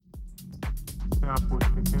sample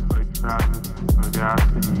taken by Travis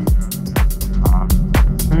Audacity.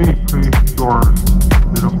 Hey, pretty sure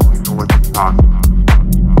they don't really know what they're talking about.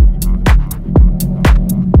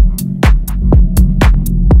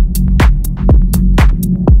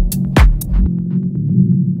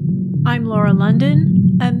 I'm Laura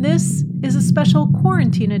London, and this is a special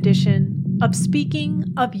quarantine edition of Speaking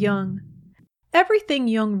of Jung. Everything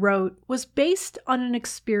Jung wrote was based on an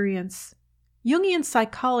experience. Jungian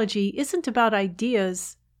psychology isn't about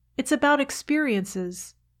ideas, it's about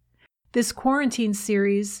experiences. This quarantine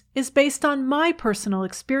series is based on my personal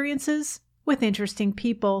experiences with interesting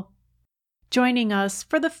people. Joining us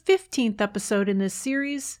for the 15th episode in this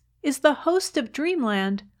series is the host of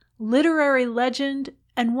Dreamland, literary legend,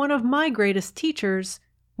 and one of my greatest teachers,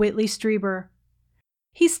 Whitley Strieber.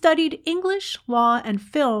 He studied English, law, and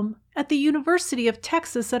film at the University of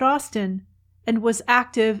Texas at Austin and was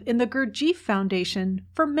active in the Gurdjieff Foundation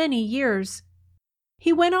for many years.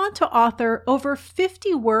 He went on to author over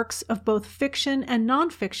 50 works of both fiction and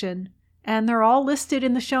nonfiction, and they're all listed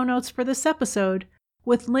in the show notes for this episode,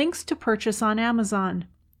 with links to purchase on Amazon,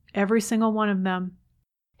 every single one of them.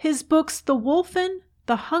 His books The Wolfen,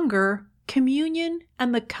 The Hunger, Communion,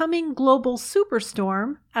 and The Coming Global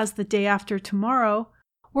Superstorm, As the Day After Tomorrow,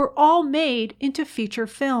 were all made into feature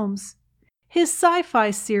films. His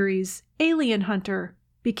sci-fi series, Alien Hunter,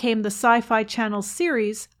 became the Sci-Fi Channel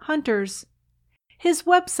series Hunters. His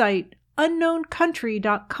website,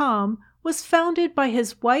 unknowncountry.com, was founded by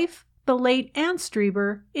his wife, the late Anne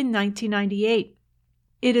Strieber, in 1998.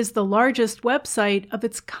 It is the largest website of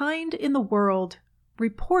its kind in the world,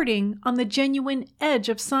 reporting on the genuine edge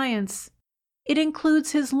of science. It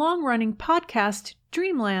includes his long-running podcast,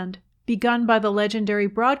 Dreamland, begun by the legendary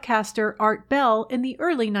broadcaster Art Bell in the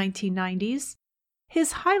early 1990s,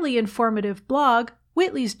 his highly informative blog,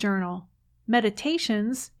 Whitley's Journal,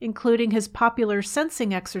 meditations, including his popular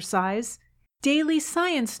sensing exercise, daily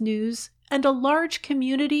science news, and a large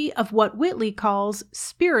community of what Whitley calls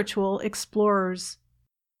spiritual explorers.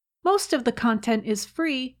 Most of the content is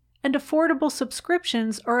free, and affordable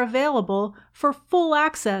subscriptions are available for full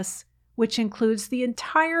access, which includes the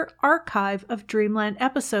entire archive of Dreamland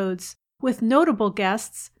episodes, with notable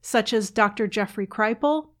guests such as Dr. Jeffrey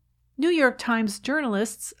Kripal, New York Times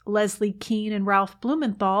journalists Leslie Kean and Ralph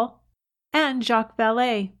Blumenthal, and Jacques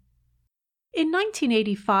Vallée. In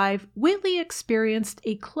 1985, Whitley experienced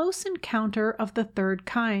a close encounter of the third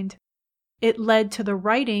kind. It led to the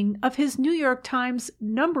writing of his New York Times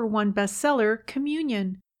 #1 bestseller,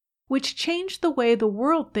 Communion, which changed the way the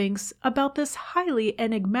world thinks about this highly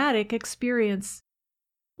enigmatic experience.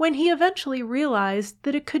 When he eventually realized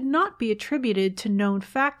that it could not be attributed to known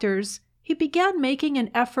factors, he began making an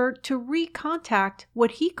effort to recontact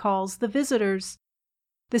what he calls the visitors.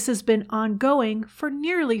 This has been ongoing for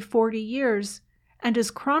nearly 40 years and is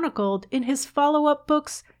chronicled in his follow-up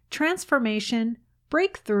books Transformation,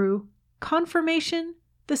 Breakthrough, Confirmation,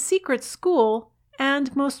 The Secret School,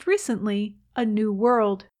 and most recently, A New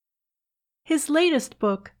World. His latest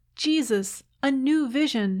book, Jesus, A New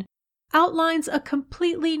Vision, outlines a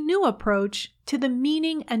completely new approach to the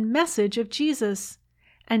meaning and message of Jesus,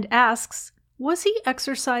 and asks, was he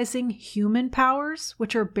exercising human powers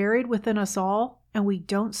which are buried within us all and we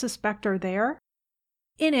don't suspect are there?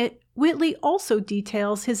 In it, Whitley also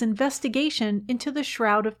details his investigation into the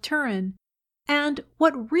Shroud of Turin and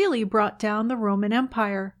what really brought down the Roman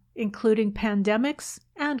Empire, including pandemics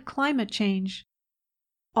and climate change.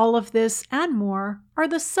 All of this and more are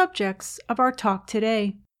the subjects of our talk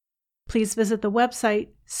today. Please visit the website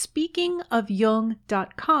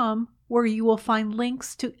speakingofjung.com, where you will find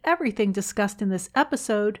links to everything discussed in this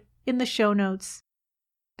episode in the show notes.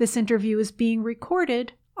 This interview is being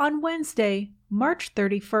recorded on Wednesday, March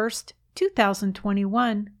 31st,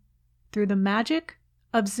 2021, through the magic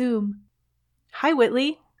of Zoom. Hi,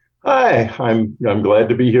 Whitley. Hi, I'm glad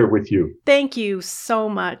to be here with you. Thank you so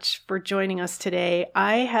much for joining us today.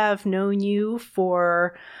 I have known you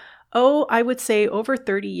for, I would say over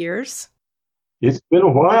 30 years. It's been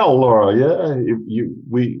a while, Laura. Yeah, you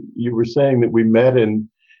were saying that we met in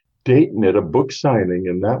Dayton at a book signing,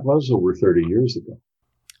 and that was over 30 years ago.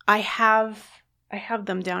 I have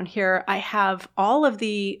them down here. I have all of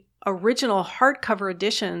the original hardcover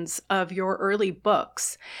editions of your early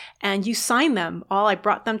books, and you signed them all. I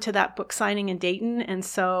brought them to that book signing in Dayton, and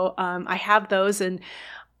so I have those, and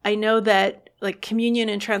I know that like Communion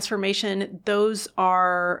and Transformation,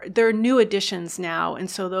 they're new editions now, and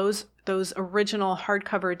so those original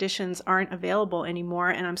hardcover editions aren't available anymore,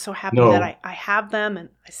 and I'm so happy that I have them and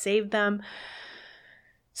I saved them.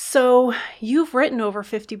 So you've written over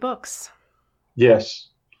 50 books. Yes.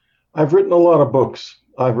 I've written a lot of books.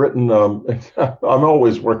 I've written. I'm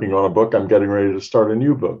always working on a book. I'm getting ready to start a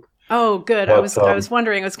new book. Oh, good. I But was I was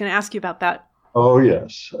wondering. I was going to ask you about that. oh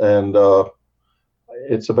yes, and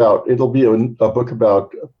it'll be a book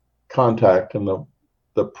about contact and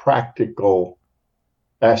the practical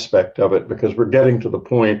aspect of it, because we're getting to the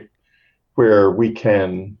point where we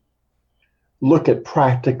can look at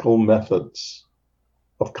practical methods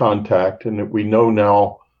of contact, and that we know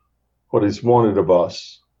now what is wanted of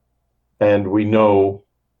us, and we know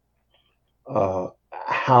uh,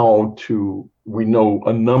 we know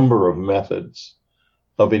a number of methods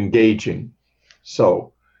of engaging.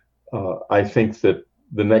 So I think that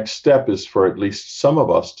the next step is for at least some of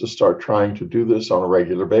us to start trying to do this on a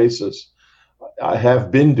regular basis. I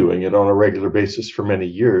have been doing it on a regular basis for many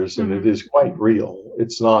years, and it is quite real.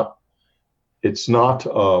 It's not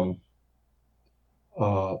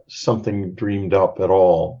something dreamed up at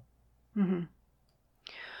all. Mm-hmm.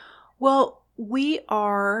 Well, we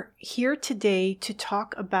are here today to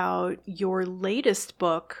talk about your latest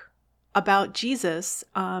book about Jesus.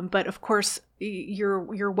 But of course,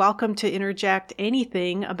 you're welcome to interject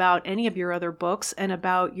anything about any of your other books and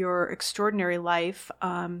about your extraordinary life.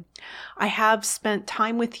 I have spent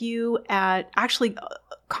time with you at actually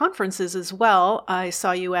conferences as well. I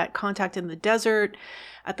saw you at Contact in the Desert,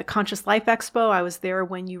 at the Conscious Life Expo. I was there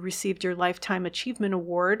when you received your Lifetime Achievement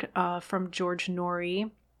Award from George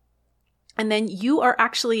Norrie. And then you are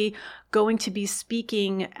actually going to be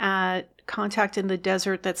speaking at Contact in the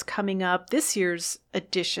Desert that's coming up. This year's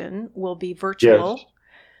edition will be virtual. Yes.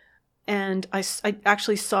 And I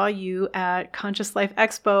actually saw you at Conscious Life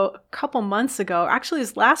Expo a couple months ago. Actually, it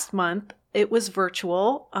was last month. It was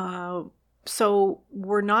virtual. So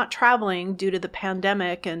we're not traveling due to the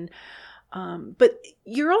pandemic. But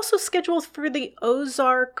you're also scheduled for the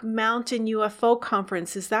Ozark Mountain UFO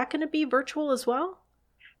Conference. Is that going to be virtual as well?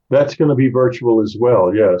 That's going to be virtual as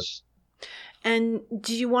well, yes. And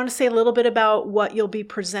do you want to say a little bit about what you'll be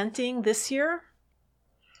presenting this year?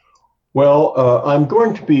 Well, I'm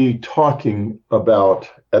going to be talking about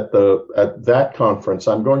at that conference.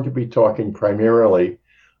 I'm going to be talking primarily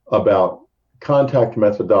about contact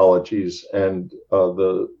methodologies and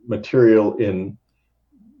the material in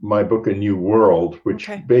my book, A New World, which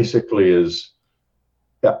basically is,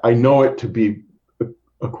 I know it to be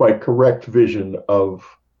a quite correct vision of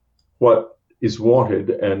what is wanted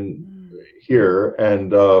and here,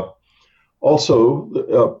 and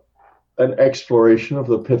also an exploration of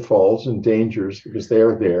the pitfalls and dangers, because they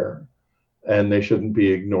are there and they shouldn't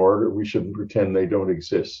be ignored, or we shouldn't pretend they don't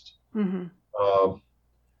exist. Mm-hmm.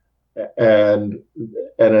 And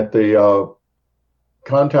at the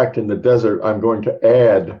Contact in the Desert, I'm going to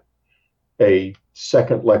add a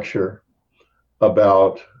second lecture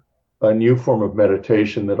about a new form of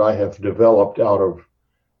meditation that I have developed out of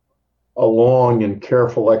a long and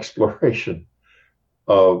careful exploration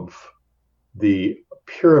of the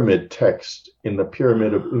pyramid text in the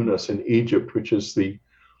Pyramid of Unas in Egypt, which is the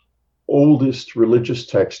oldest religious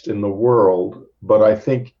text in the world, but I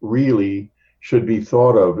think really should be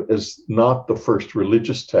thought of as not the first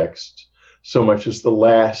religious text so much as the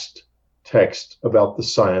last text about the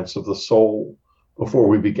science of the soul, before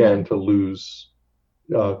we began to lose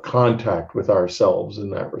contact with ourselves in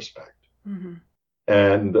that respect. Mm-hmm.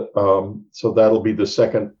 And so that'll be the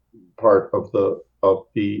second part of the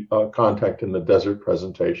Contact in the Desert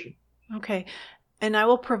presentation. Okay. And I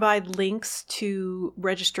will provide links to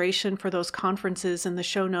registration for those conferences in the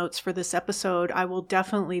show notes for this episode. I will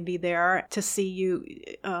definitely be there to see you,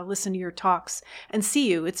 listen to your talks, and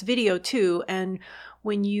see you. It's video too. And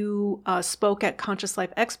when you spoke at Conscious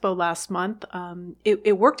Life Expo last month,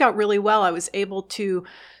 it worked out really well. I was able to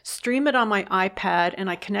stream it on my iPad,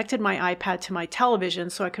 and I connected my iPad to my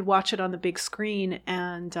television so I could watch it on the big screen.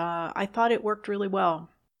 And I thought it worked really well.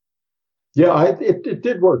 Yeah, it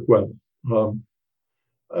did work well.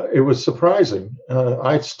 It was surprising.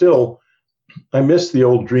 I miss the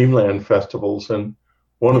old Dreamland festivals, and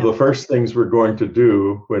one of the first things we're going to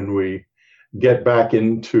do when we get back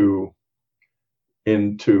into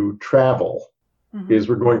travel is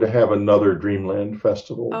we're going to have another Dreamland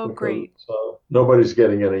festival. Oh, great! Nobody's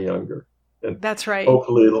getting any younger. And that's right.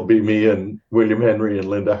 Hopefully, it'll be me and William Henry and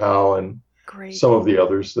Linda Howe and some of the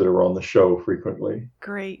others that are on the show frequently.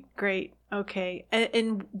 Great. Okay.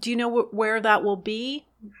 And do you know where that will be?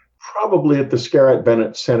 Probably at the Scarrett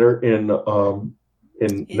Bennett Center in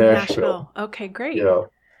Nashville. Okay, great. Yeah.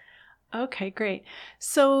 Okay, great.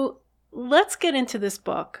 So let's get into this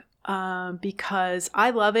book because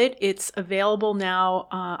I love it. It's available now.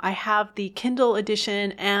 I have the Kindle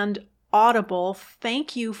edition and Audible.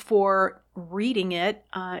 Thank you for reading it.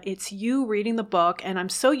 It's you reading the book, and I'm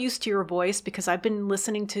so used to your voice because I've been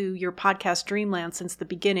listening to your podcast Dreamland since the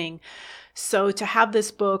beginning. So to have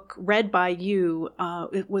this book read by you,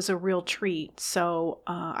 it was a real treat. So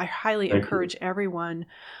I highly encourage everyone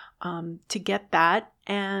to get that.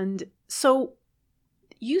 And so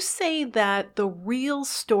you say that the real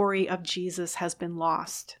story of Jesus has been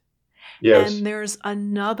lost. Yes. And there's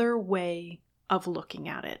another way of looking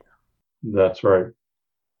at it. That's right.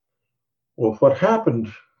 Well, what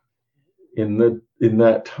happened in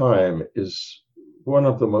that time is one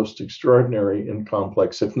of the most extraordinary and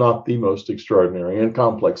complex, if not the most extraordinary and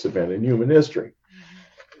complex event in human history.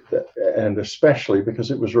 And especially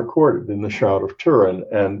because it was recorded in the Shroud of Turin.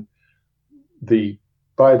 And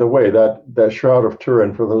by the way, that Shroud of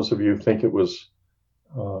Turin, for those of you who think it was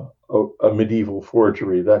a medieval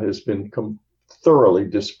forgery, that has been thoroughly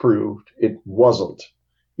disproved. It wasn't.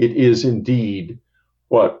 It is indeed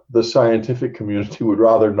what the scientific community would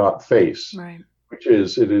rather not face, right. Which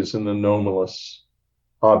is it is an anomalous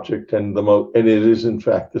object and it is in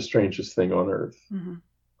fact the strangest thing on earth.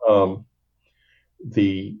 Mm-hmm.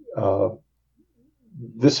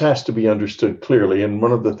 This has to be understood clearly, and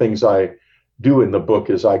one of the things I do in the book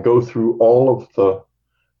is I go through all of the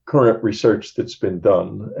current research that's been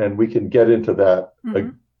done, and we can get into that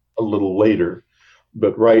a little later.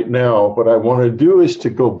 But right now, what I want to do is to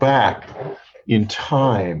go back in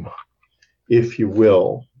time, if you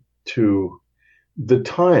will, to the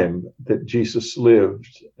time that Jesus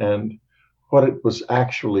lived and what it was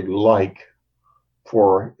actually like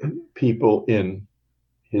for people in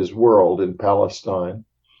his world in Palestine.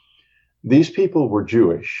 These people were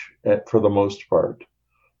Jewish for the most part,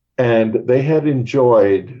 and they had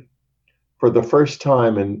enjoyed, for the first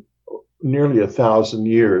time in nearly 1,000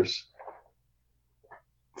 years,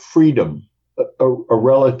 freedom, a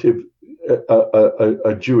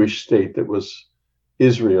Jewish state that was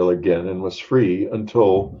Israel again and was free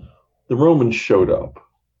until the Romans showed up.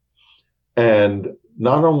 And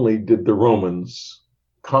not only did the Romans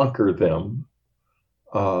conquer them,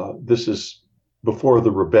 this is before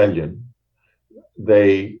the rebellion,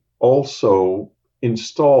 they also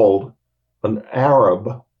installed an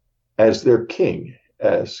Arab as their king,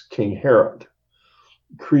 as King Herod,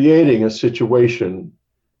 creating a situation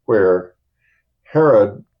where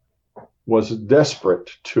Herod was desperate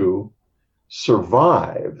to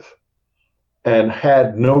survive and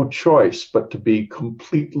had no choice but to be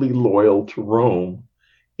completely loyal to Rome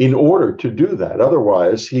in order to do that.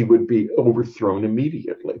 Otherwise, he would be overthrown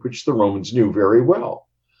immediately, which the Romans knew very well.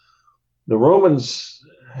 The Romans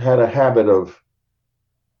had a habit of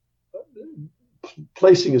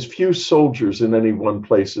placing as few soldiers in any one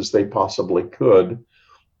place as they possibly could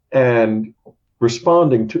and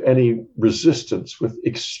responding to any resistance with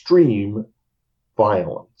extreme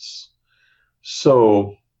violence.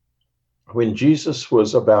 So when Jesus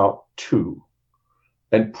was about 2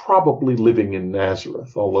 and probably living in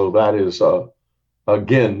Nazareth, although that is,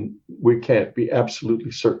 again, we can't be absolutely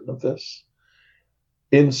certain of this,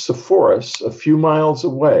 in Sepphoris, a few miles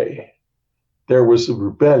away, there was a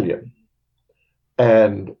rebellion,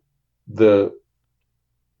 and the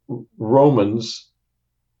Romans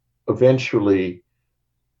eventually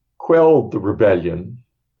quelled the rebellion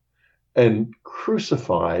and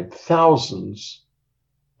crucified thousands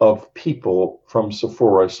of people from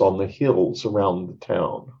Sepphoris on the hills around the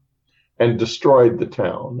town and destroyed the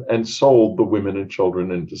town and sold the women and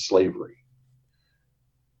children into slavery.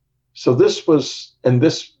 So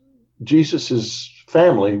Jesus's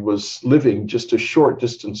family was living just a short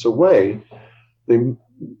distance away. They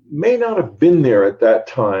may not have been there at that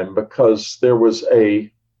time because there was a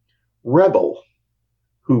rebel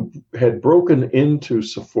who had broken into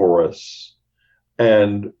Sepphoris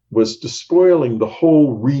and was despoiling the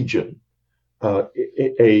whole region.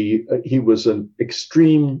 He was an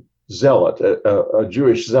extreme zealot, a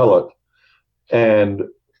Jewish zealot, and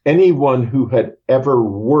anyone who had ever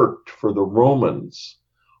worked for the Romans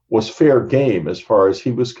was fair game as far as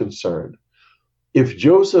he was concerned. If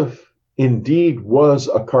Joseph indeed was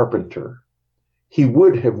a carpenter, he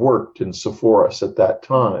would have worked in Sepphoris at that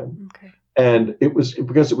time. Okay. And it was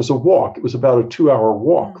because it was a walk. It was about a 2-hour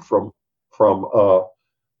walk from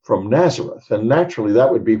Nazareth. And naturally,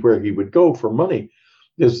 that would be where he would go for money.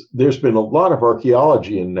 There's been a lot of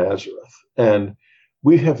archaeology in Nazareth, and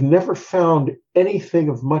we have never found anything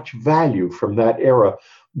of much value from that era.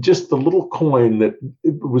 Just the little coin that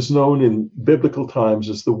was known in biblical times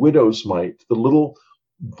as the widow's mite, the little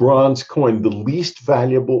bronze coin, the least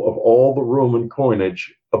valuable of all the Roman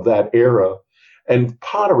coinage of that era, and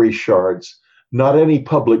pottery shards. Not any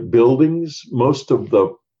public buildings. Most of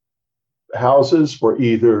the houses were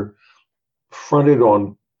either fronted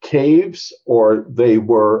on caves or they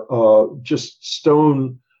were just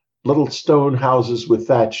little stone houses with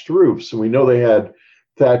thatched roofs. And we know they had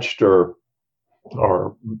thatched or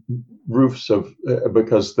roofs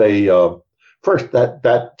because they first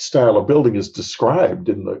that style of building is described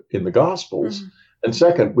in the Gospels, mm-hmm. and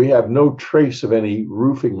second, we have no trace of any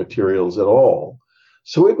roofing materials at all.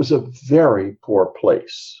 So it was a very poor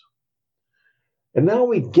place. And now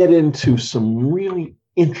we get into some really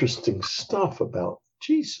interesting stuff about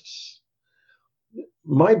Jesus.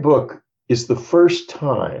 My book is the first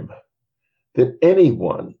time that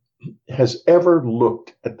anyone has ever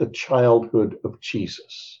looked at the childhood of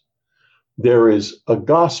Jesus. There is a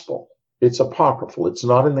gospel, it's apocryphal, it's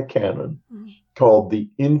not in the canon, called the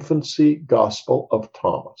Infancy Gospel of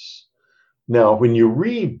Thomas. Now, when you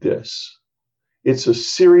read this, it's a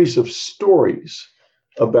series of stories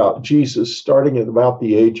about Jesus starting at about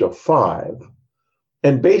the age of 5.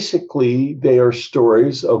 And basically, they are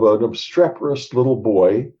stories of an obstreperous little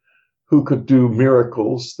boy who could do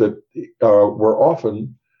miracles that were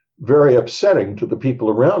often very upsetting to the people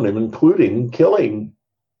around him, including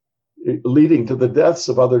leading to the deaths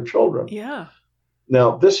of other children. Yeah.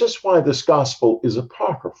 Now, this is why this gospel is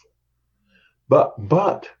apocryphal.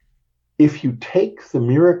 But if you take the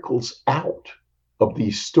miracles out of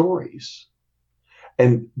these stories,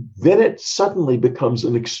 and then it suddenly becomes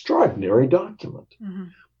an extraordinary document. Mm-hmm.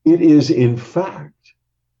 It is, in fact,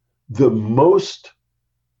 the most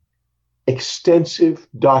extensive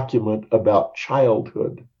document about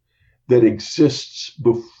childhood that exists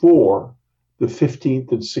before the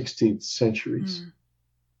 15th and 16th centuries. Mm.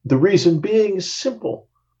 The reason being is simple.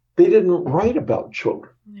 They didn't write about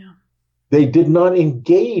children. Yeah. They did not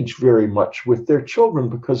engage very much with their children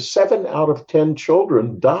because 7 out of 10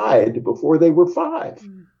 children died before they were 5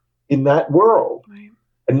 in that world. Right.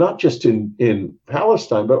 And not just in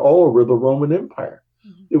Palestine, but all over the Roman Empire.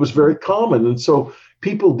 Mm-hmm. It was very common. And so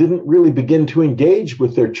people didn't really begin to engage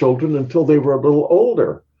with their children until they were a little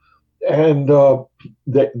older. And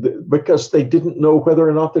because they didn't know whether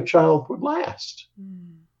or not the child would last.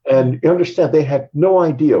 Mm. And you understand, they had no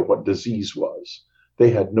idea what disease was. They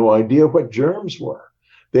had no idea what germs were.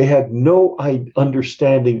 They had no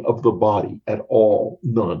understanding of the body at all,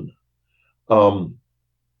 none.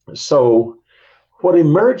 So what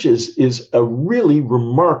emerges is a really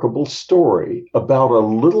remarkable story about a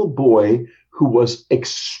little boy who was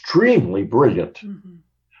extremely brilliant, mm-hmm.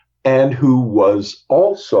 and who was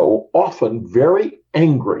also often very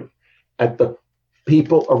angry at the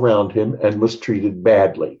people around him and was treated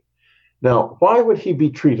badly. Now, why would he be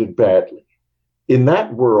treated badly? In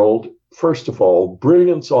that world, first of all,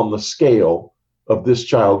 brilliance on the scale of this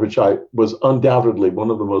child, which was undoubtedly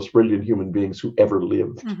one of the most brilliant human beings who ever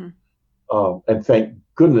lived. Mm-hmm. And thank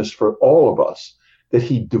goodness for all of us that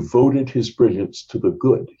he devoted his brilliance to the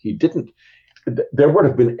good. He didn't. There would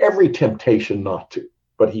have been every temptation not to,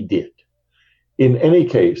 but he did. In any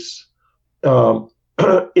case, in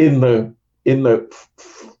the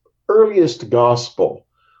earliest gospel,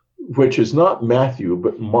 which is not Matthew,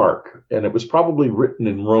 but Mark, and it was probably written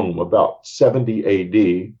in Rome about 70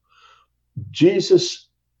 AD, Jesus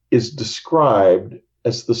is described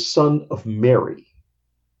as the son of Mary,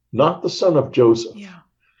 not the son of Joseph. Yeah.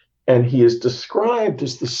 And he is described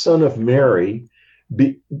as the son of Mary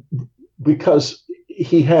because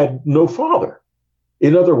he had no father.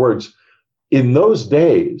 In other words, in those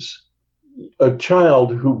days, a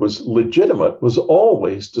child who was legitimate was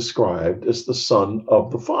always described as the son of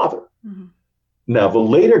the father. Mm-hmm. Now, the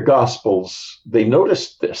later Gospels, they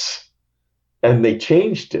noticed this and they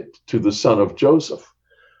changed it to the son of Joseph.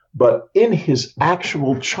 But in his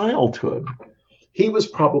actual childhood, he was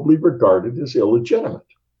probably regarded as illegitimate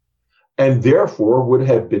and therefore would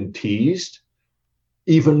have been teased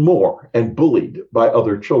even more and bullied by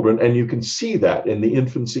other children. And you can see that in the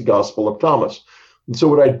Infancy Gospel of Thomas. And so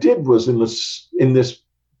what I did was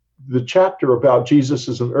the chapter about Jesus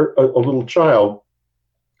as a little child,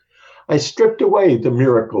 I stripped away the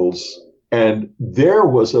miracles, and there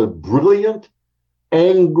was a brilliant,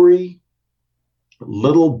 angry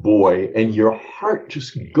little boy, and your heart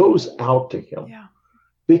just goes out to him. Yeah.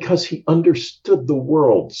 Because he understood the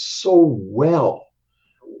world so well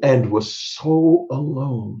and was so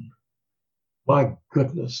alone. My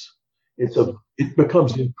goodness, it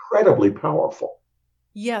becomes incredibly powerful.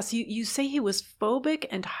 Yes, you say he was phobic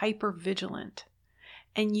and hypervigilant.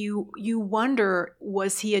 And you wonder,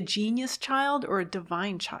 was he a genius child or a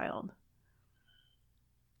divine child?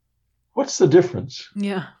 What's the difference?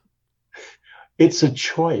 Yeah. It's a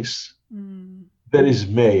choice that is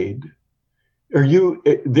made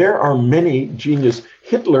There are many genius.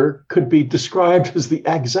 Hitler could be described as the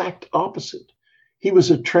exact opposite. He was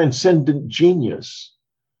a transcendent genius,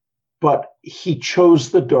 but he chose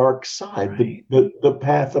the dark side, Right. the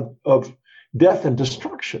path of death and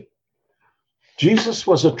destruction. Jesus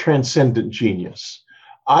was a transcendent genius.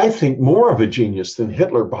 I think more of a genius than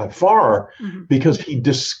Hitler by far, Mhm. because he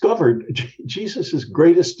discovered, Jesus's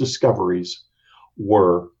greatest discoveries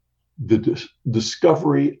were the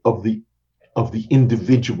discovery of the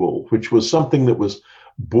individual, which was something that was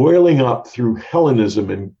boiling up through Hellenism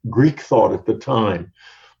and Greek thought at the time.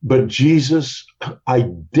 But Jesus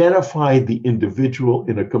identified the individual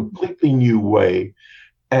in a completely new way.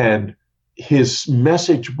 And his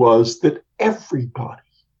message was that everybody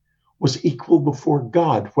was equal before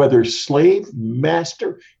God, whether slave,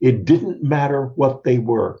 master, it didn't matter what they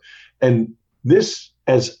were. And this,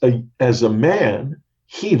 as a man,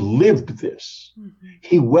 he lived this. Mm-hmm.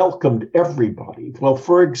 He welcomed everybody. Well,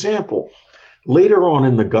 for example, later on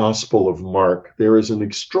in the Gospel of Mark, there is an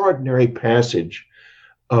extraordinary passage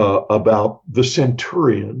about the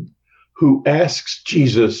centurion who asks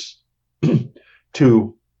Jesus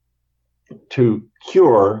to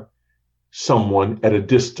cure someone at a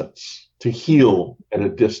distance, to heal at a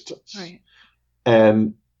distance, Right.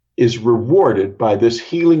 and is rewarded by this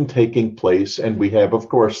healing taking place. And we have, of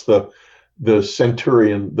course, the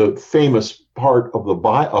centurion, the famous part of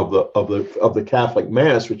the Catholic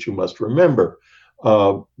Mass, which you must remember,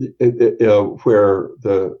 where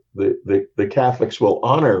the Catholics will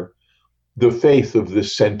honor the faith of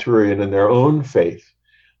this centurion and their own faith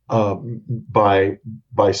by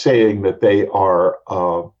saying that they are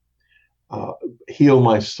heal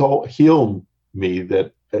my soul, heal me,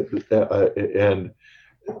 that and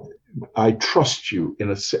I trust you in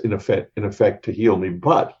effect to heal me.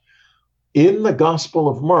 But in the Gospel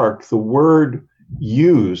of Mark, the word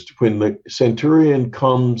used when the centurion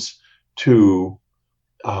comes to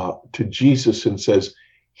Jesus and says,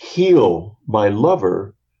 "Heal my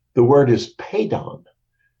lover," the word is "paidon."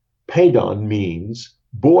 Paidon means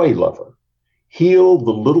boy lover. Heal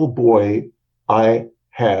the little boy I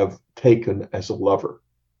have taken as a lover.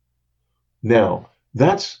 Now,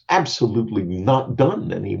 that's absolutely not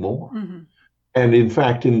done anymore. Mm-hmm. And in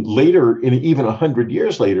fact, even 100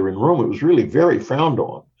 years later in Rome, it was really very frowned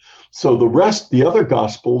on. So the other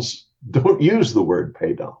Gospels don't use the word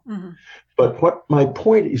paidon. Mm-hmm. But what my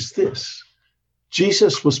point is this: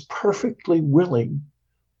 Jesus was perfectly willing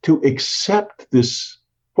to accept this,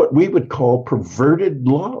 what we would call perverted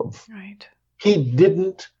love. Right. He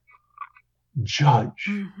didn't judge.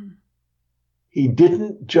 Mm-hmm. He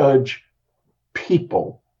didn't judge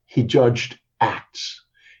people. He judged acts.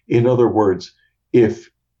 In other words, if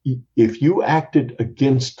you acted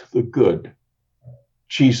against the good,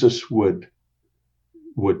 Jesus would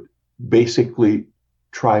basically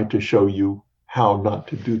try to show you how not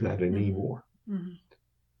to do that anymore.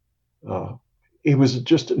 Mm-hmm. He was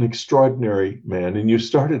just an extraordinary man. And you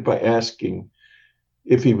started by asking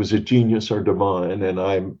if he was a genius or divine, and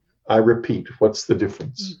I repeat, what's the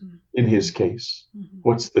difference? Mm-hmm. In his case? Mm-hmm.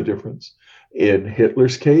 What's the difference? In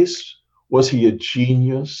Hitler's case, was he a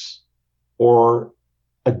genius or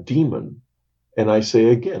a demon? And I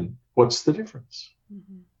say again, what's the difference?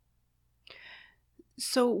 Mm-hmm.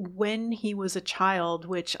 So when he was a child,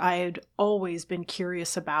 which I had always been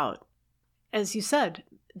curious about, as you said,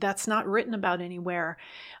 that's not written about anywhere.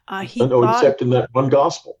 Except in that one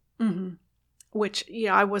gospel. Mm-hmm. Which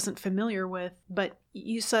I wasn't familiar with, but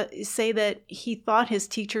you say that he thought his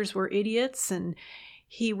teachers were idiots and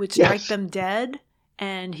he would strike them dead,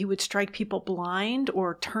 and he would strike people blind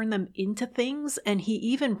or turn them into things, and he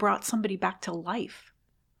even brought somebody back to life.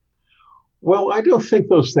 Well, I don't think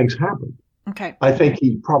those things happened. Okay. I think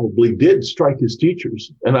he probably did strike his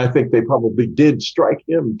teachers, and I think they probably did strike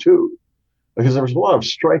him too, because there was a lot of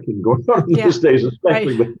striking going on in those days,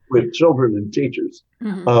 especially with children and teachers.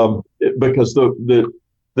 Mm-hmm. Because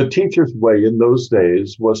the teacher's way in those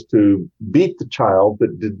days was to beat the child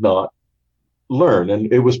that did not learn.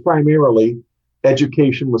 And it was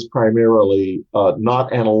education was primarily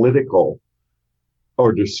not analytical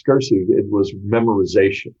or discursive. It was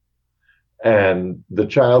memorization. And the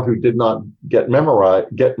child who did not get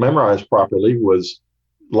memorized properly was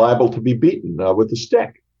liable to be beaten with a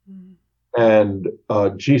stick. Mm-hmm. And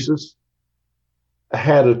Jesus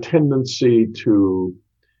had a tendency to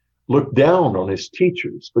look down on his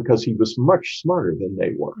teachers because he was much smarter than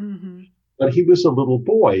they were. Mm-hmm. But he was a little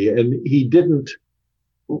boy, and he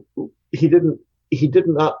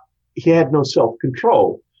had no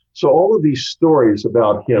self-control. So all of these stories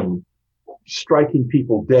about him striking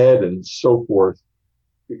people dead and so forth,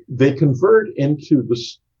 they convert into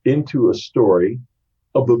into a story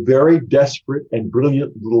of a very desperate and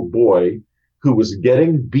brilliant little boy who was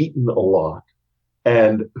getting beaten a lot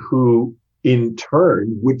and who in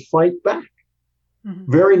turn would fight back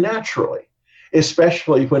very naturally,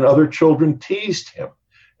 especially when other children teased him.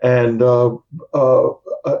 And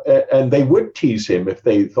they would tease him if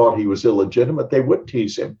they thought he was illegitimate. They would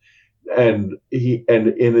tease him, and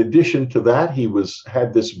in addition to that, he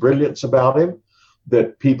had this brilliance about him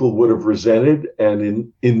that people would have resented.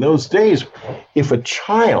 And in those days, if a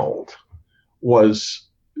child was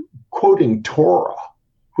quoting Torah,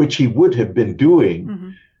 which he would have been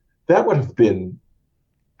doing, that would have been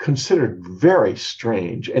considered very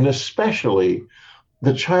strange, and especially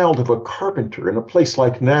the child of a carpenter in a place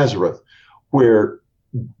like Nazareth, where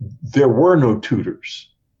there were no tutors.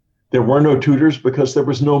 There were no tutors because there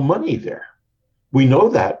was no money there. We know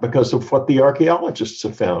that because of what the archaeologists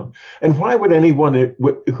have found. And why would anyone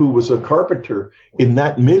who was a carpenter in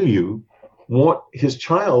that milieu want his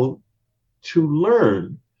child to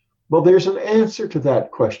learn? Well, there's an answer to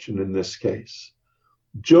that question in this case.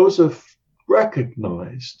 Joseph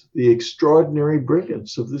recognized the extraordinary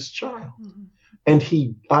brilliance of this child. And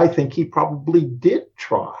I think he probably did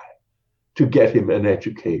try to get him an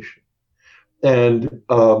education. And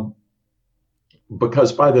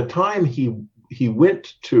because by the time he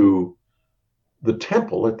went to the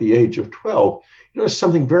temple at the age of 12, there's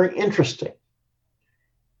something very interesting.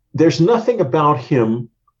 There's nothing about him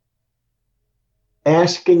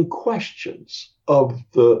asking questions of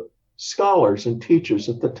the scholars and teachers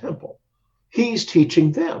at the temple. He's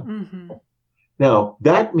teaching them. Now,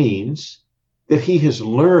 that means that he has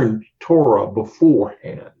learned Torah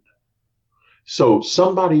beforehand. So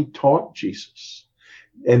somebody taught Jesus.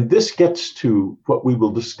 And this gets to what we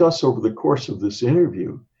will discuss over the course of this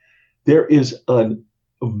interview. There is an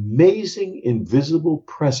amazing invisible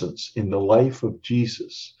presence in the life of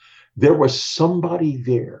Jesus. There was somebody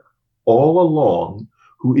there all along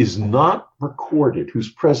who is not recorded,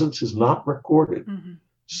 whose presence is not recorded.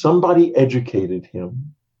 Somebody educated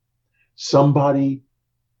him. Somebody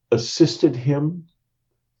assisted him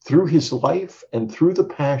through his life and through the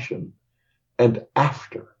passion and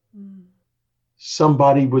after.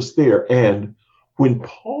 Somebody was there. And when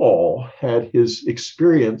Paul had his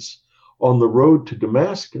experience on the road to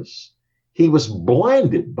Damascus, he was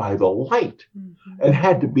blinded by the light and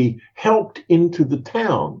had to be helped into the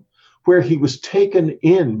town, where he was taken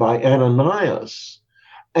in by Ananias.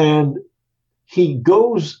 And he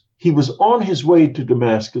was on his way to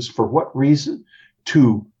Damascus for what reason?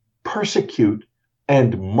 To persecute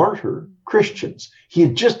and martyr Christians. He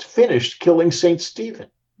had just finished killing St. Stephen.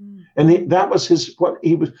 And that was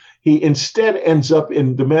he instead ends up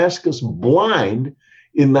in Damascus blind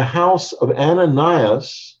in the house of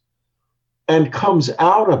Ananias, and comes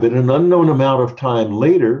out of it an unknown amount of time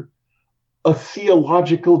later, a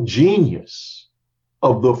theological genius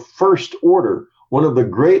of the first order, one of the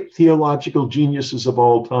great theological geniuses of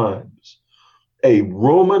all times, a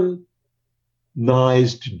Romanized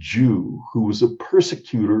Jew who was a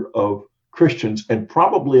persecutor of Christians and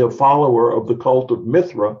probably a follower of the cult of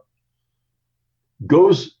Mithra,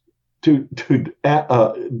 goes to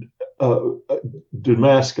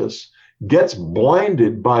Damascus, gets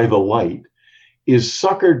blinded by the light, is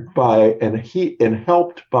succored by and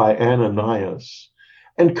helped by Ananias,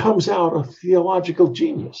 and comes out a theological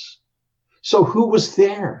genius. So who was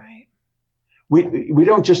there? We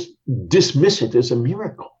don't just dismiss it as a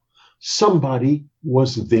miracle. Somebody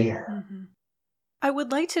was there. I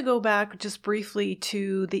would like to go back just briefly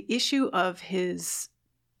to the issue of his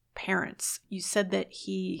parents. You said that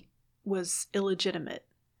he was illegitimate.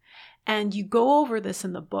 And you go over this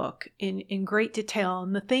in the book in great detail.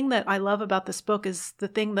 And the thing that I love about this book is the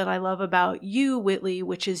thing that I love about you, Whitley,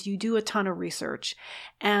 which is you do a ton of research.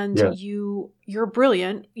 And you're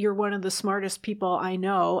brilliant. You're one of the smartest people I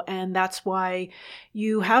know. And that's why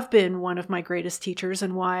you have been one of my greatest teachers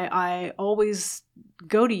and why I always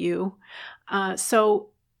go to you. So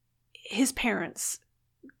his parents,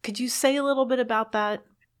 could you say a little bit about that?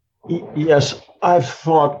 Yes, I've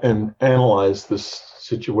thought and analyzed this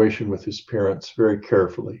situation with his parents very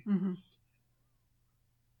carefully.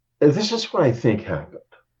 This is what I think happened.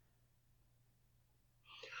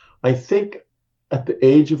 I think at the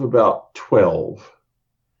age of about 12,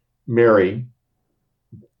 Mary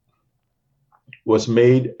was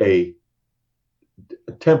made a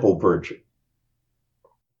temple virgin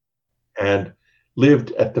and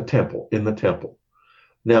lived at the temple, in the temple.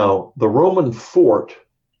 Now, the Roman fort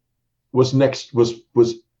was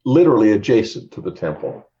literally adjacent to the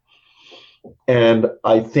temple. And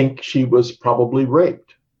I think she was probably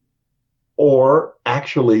raped, or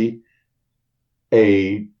actually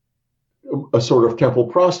a a sort of temple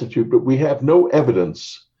prostitute, but we have no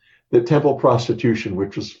evidence that temple prostitution,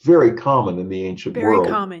 which was very common in the ancient world,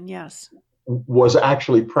 very common, yes, was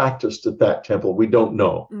actually practiced at that temple. We don't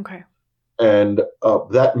know. Okay. And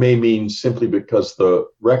that may mean simply because the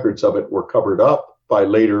records of it were covered up by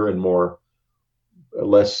later and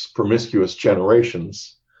less promiscuous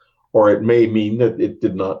generations, or it may mean that it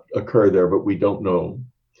did not occur there, but we don't know.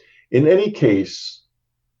 In any case,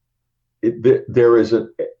 there is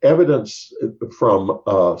evidence from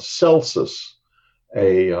Celsus,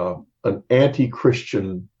 an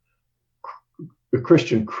anti-Christian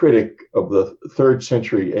Christian critic of the 3rd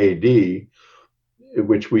century AD,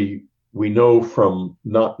 which we know from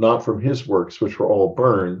not from his works, which were all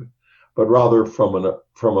burned, but rather from a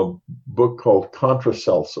book called Contra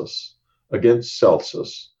Celsus, against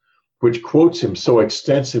Celsus, which quotes him so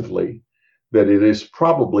extensively that it is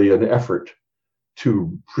probably an effort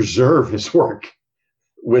to preserve his work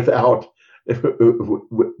without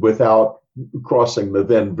crossing the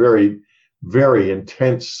then very, very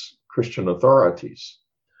intense Christian authorities.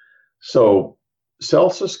 So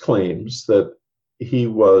Celsus claims that she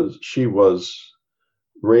was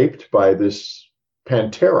raped by this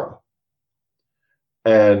Pantera,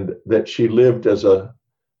 and that she lived as a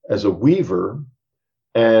weaver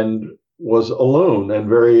and was alone and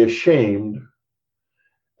very ashamed.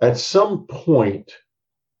 At some point,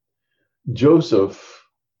 Joseph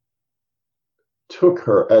took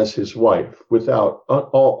her as his wife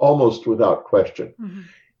almost without question. Mm-hmm.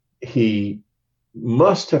 He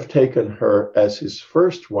must have taken her as his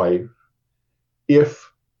first wife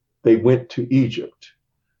if they went to Egypt,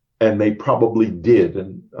 and they probably did,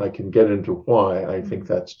 and I can get into why I think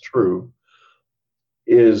that's true.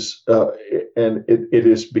 And it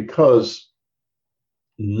is because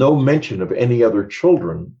no mention of any other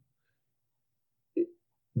children.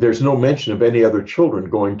 There's no mention of any other children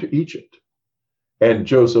going to Egypt. And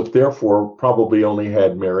Joseph, therefore, probably only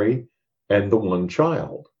had Mary and the one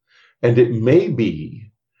child. And it may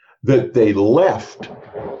be that they left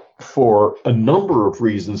for a number of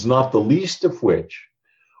reasons, not the least of which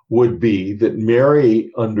would be that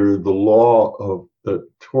Mary, under the law of the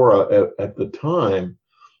Torah at the time,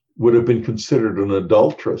 would have been considered an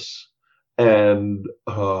adulteress and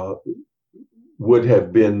would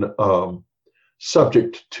have been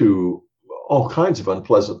subject to all kinds of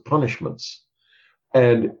unpleasant punishments.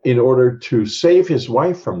 And in order to save his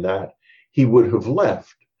wife from that, he would have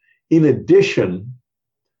left. In addition,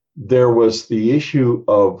 there was the issue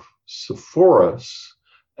of Sepphoris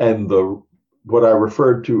and what I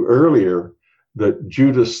referred to earlier, that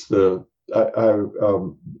Judas, the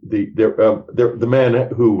man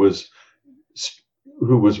who was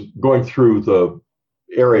going through the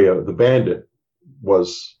area, the bandit,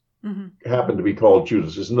 happened to be called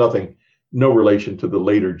Judas. There's no relation to the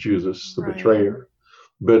later Judas, the betrayer.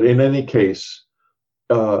 But in any case,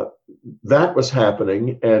 that was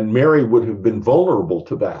happening, and Mary would have been vulnerable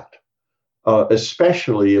to that,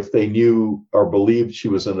 especially if they knew or believed she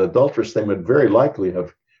was an adulteress. They would very likely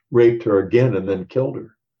have raped her again and then killed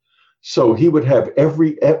her. So he would have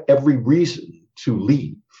every reason to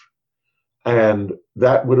leave. And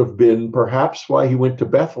that would have been perhaps why he went to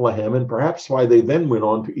Bethlehem, and perhaps why they then went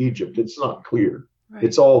on to Egypt. It's not clear. Right.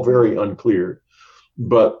 It's all very unclear.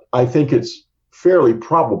 But I think it's fairly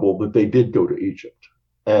probable that they did go to Egypt,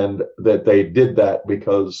 and that they did that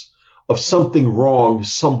because of something wrong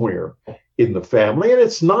somewhere in the family. And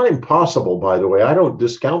it's not impossible, by the way. I don't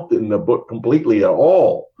discount in the book completely at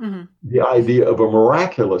all the idea of a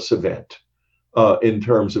miraculous event in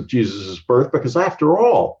terms of Jesus's birth, because after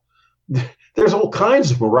all, there's all kinds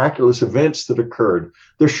of miraculous events that occurred.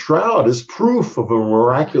 The shroud is proof of a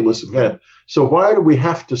miraculous event. So why do we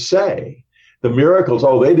have to say the miracles,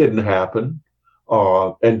 they didn't happen,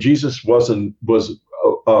 and Jesus was a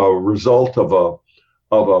result of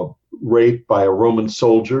a rape by a Roman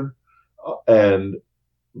soldier, and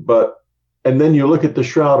then you look at the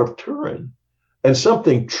Shroud of Turin, and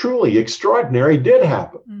something truly extraordinary did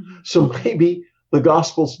happen. So maybe the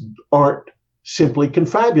Gospels aren't simply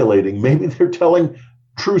confabulating. Maybe they're telling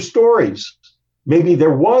true stories. Maybe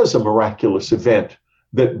there was a miraculous event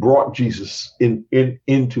that brought Jesus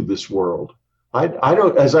into this world. I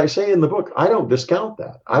don't, as I say in the book, I don't discount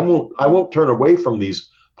that. I won't turn away from these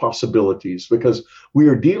possibilities, because we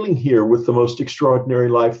are dealing here with the most extraordinary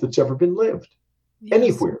life that's ever been lived,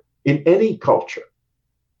 anywhere, in any culture.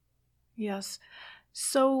 Yes.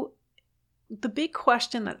 So the big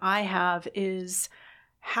question that I have is,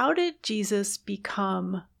 how did Jesus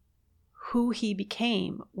become who he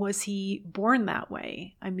became? Was he born that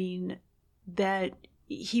way? I mean, that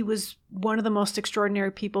he was one of the most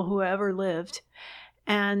extraordinary people who ever lived.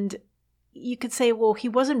 And you could say, well, he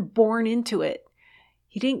wasn't born into it.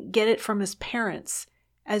 He didn't get it from his parents.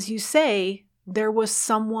 As you say, there was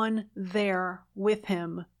someone there with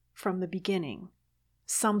him from the beginning.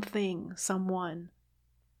 Something, someone.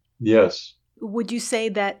 Yes. Would you say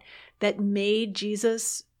that made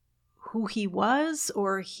Jesus who he was,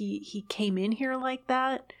 or he came in here like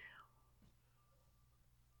that?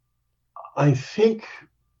 I think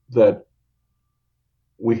that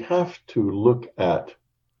we have to look at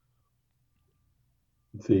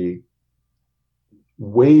the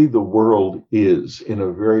way the world is on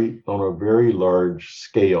a very large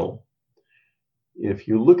scale. If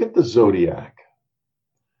you look at the zodiac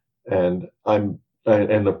and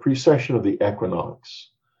the precession of the equinox,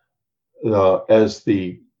 as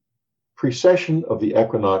the precession of the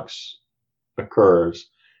equinox occurs,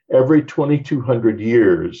 every 2,200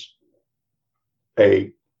 years,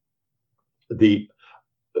 the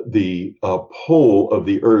pole of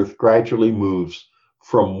the Earth gradually moves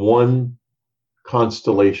from one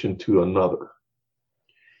constellation to another.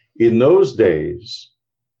 In those days,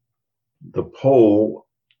 the pole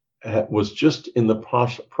was just in the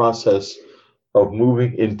process of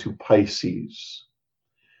moving into Pisces.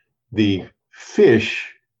 The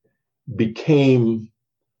fish became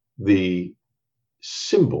the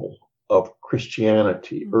symbol of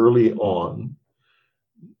Christianity early on.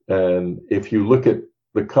 And if you look at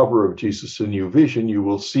the cover of Jesus A New Vision, you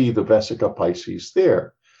will see the Vesica Pisces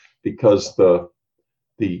there, because the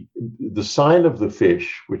sign of the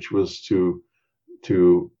fish, which was to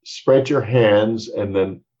spread your hands and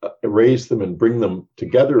then raise them and bring them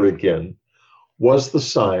together again, was the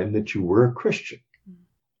sign that you were a Christian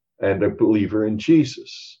and a believer in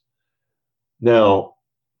Jesus. Now,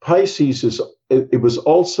 Pisces it was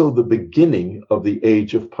also the beginning of the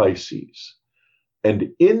age of Pisces.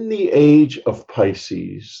 And in the age of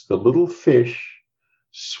Pisces, the little fish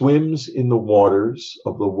swims in the waters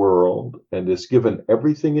of the world and is given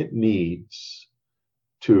everything it needs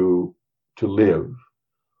to live.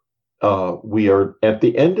 We are at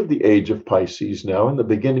the end of the age of Pisces now, and the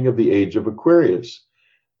beginning of the age of Aquarius.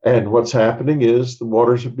 And what's happening is the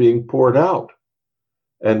waters are being poured out,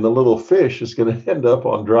 and the little fish is going to end up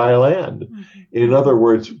on dry land. Mm-hmm. In other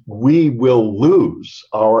words, we will lose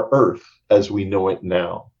our Earth as we know it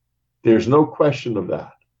now. There's no question of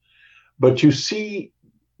that. But you see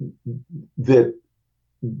that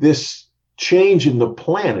this change in the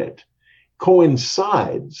planet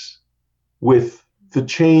coincides with the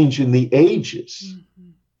change in the ages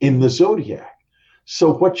in the zodiac.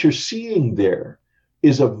 So what you're seeing there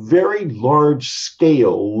is a very large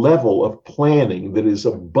scale level of planning that is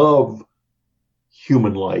above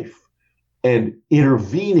human life and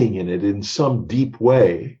intervening in it in some deep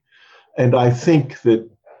way. And I think that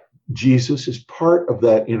Jesus is part of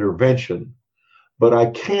that intervention, but I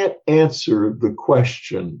can't answer the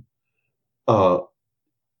question on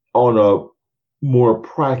a more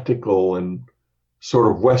practical and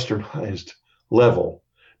sort of westernized level,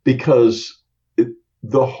 because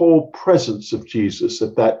the whole presence of Jesus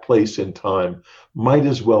at that place in time might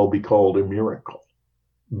as well be called a miracle,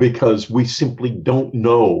 because we simply don't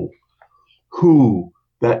know who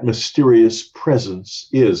that mysterious presence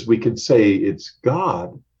is. We could say it's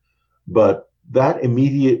God, but that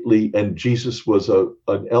immediately, and Jesus was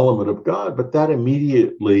an element of God, but that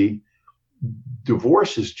immediately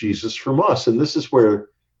divorces Jesus from us. And this is where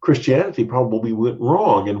Christianity probably went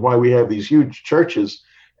wrong, and why we have these huge churches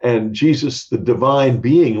and Jesus, the divine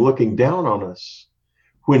being, looking down on us,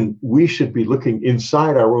 when we should be looking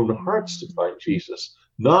inside our own hearts to find Jesus,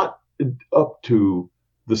 not up to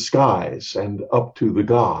the skies and up to the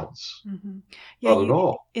gods. Mm-hmm. Not at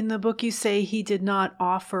all. In the book, you say he did not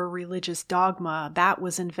offer religious dogma. That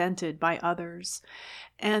was invented by others.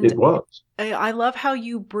 And it was. I love how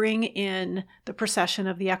you bring in the precession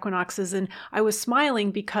of the equinoxes. And I was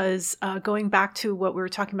smiling because going back to what we were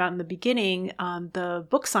talking about in the beginning, the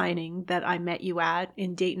book signing that I met you at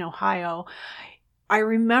in Dayton, Ohio, I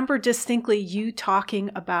remember distinctly you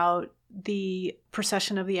talking about the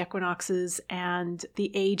precession of the equinoxes and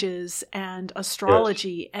the ages and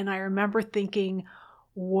astrology. Yes. And I remember thinking,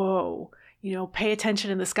 whoa, pay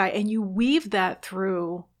attention in the sky. And you weave that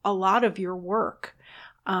through a lot of your work.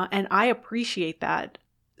 And I appreciate that.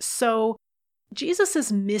 So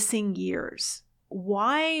Jesus' missing years,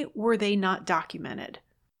 why were they not documented?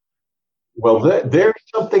 Well, there's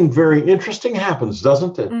something very interesting happens,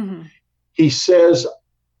 doesn't it? Mm-hmm. He says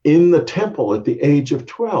in the temple at the age of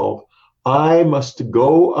 12, I must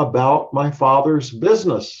go about my Father's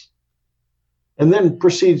business, and then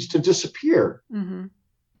proceeds to disappear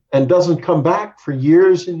and doesn't come back for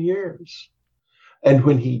years and years. And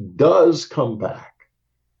when he does come back,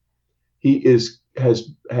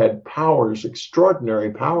 has had powers,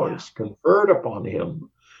 extraordinary powers conferred upon him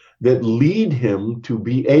that lead him to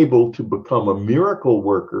be able to become a miracle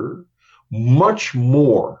worker much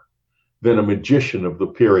more than a magician of the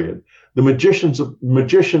period. The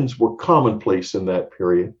magicians were commonplace in that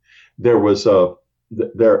period. There was the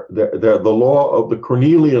law of the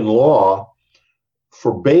Cornelian law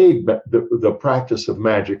forbade the practice of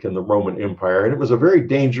magic in the Roman Empire, and it was a very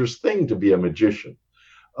dangerous thing to be a magician.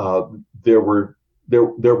 There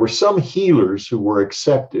were some healers who were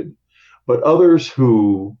accepted, but others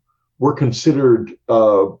who were considered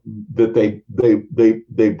that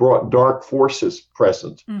they brought dark forces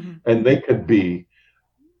present, and they could be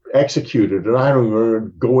executed. And I don't want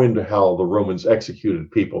to go into how the Romans executed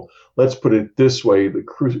people. Let's put it this way: the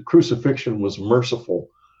crucifixion was merciful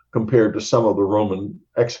compared to some of the Roman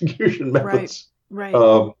execution methods. Right.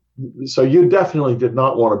 So you definitely did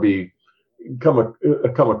not want to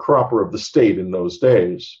become a cropper of the state in those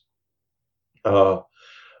days.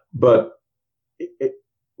 But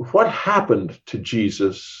what happened to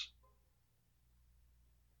Jesus?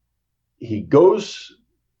 He goes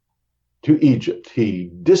to Egypt.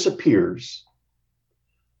 He disappears,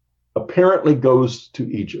 apparently goes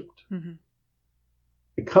to Egypt.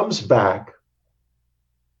 He comes back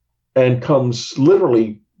and comes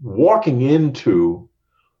literally walking into,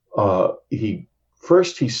 he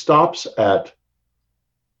stops at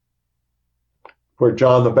where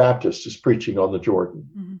John the Baptist is preaching on the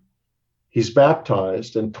Jordan. He's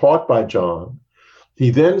baptized and taught by John.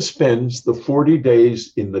 He then spends the 40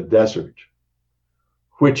 days in the desert,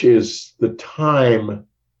 which is the time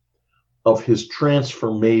of his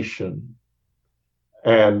transformation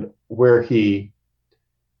and where he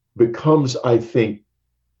becomes, I think,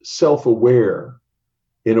 self-aware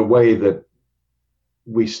in a way that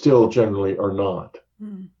we still generally are not.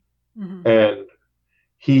 And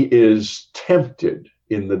he is tempted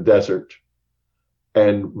in the desert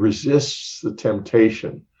and resists the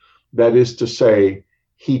temptation. That is to say,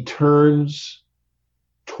 he turns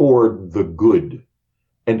toward the good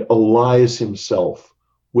and allies himself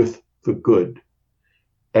with the good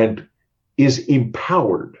and is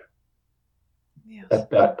empowered at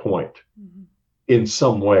that point in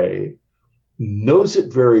some way, knows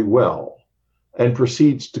it very well, and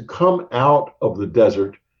proceeds to come out of the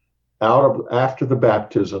desert, after the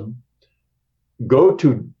baptism, go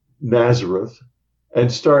to Nazareth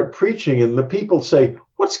and start preaching. And the people say,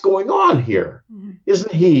 "What's going on here?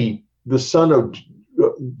 Isn't he the son of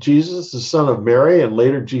Jesus, the son of Mary, and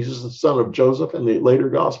later Jesus, the son of Joseph in the later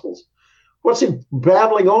Gospels? What's he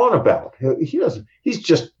babbling on about? He's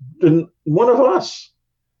just one of us."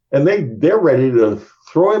 And they're ready to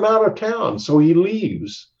throw him out of town. So he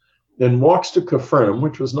leaves and walks to Capernaum,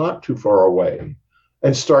 which was not too far away,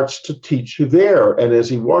 and starts to teach there. And as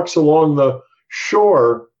he walks along the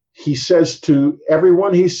shore, he says to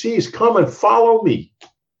everyone he sees, "Come and follow me.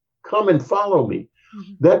 Come and follow me."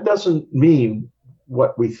 That doesn't mean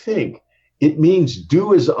what we think. It means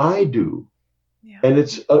do as I do. And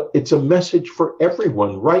it's a message for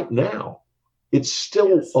everyone right now. It's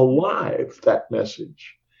still alive, that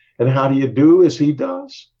message. And how do you do as he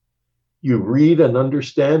does? You read and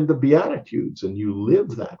understand the Beatitudes and you live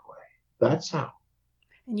that way. That's how.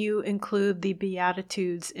 And you include the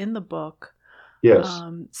Beatitudes in the book. Yes.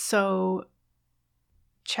 So,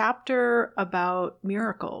 chapter about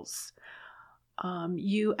miracles.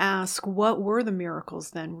 You ask, what were the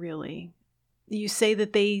miracles then, really? You say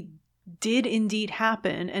that they did indeed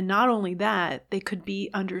happen, and not only that, they could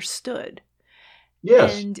be understood.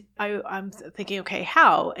 Yes. And I'm thinking, okay,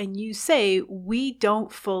 how? And you say, we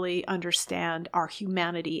don't fully understand our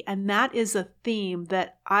humanity. And that is a theme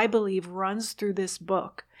that I believe runs through this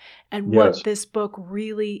book. And what this book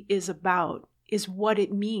really is about is what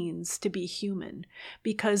it means to be human.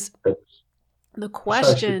 Because the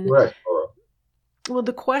question,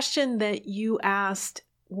 the question that you asked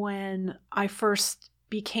when I first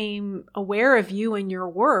became aware of you and your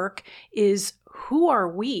work is, who are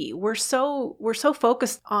we? We're so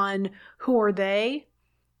focused on who are they,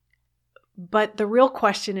 but the real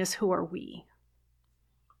question is, who are we?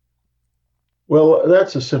 Well,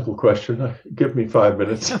 that's a simple question. Give me 5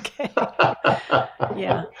 minutes. Okay.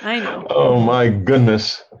 Yeah, I know. Oh my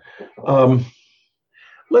goodness.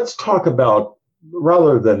 Let's talk about,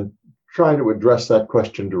 rather than try to address that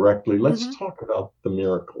question directly, let's talk about the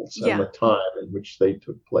miracles and the time in which they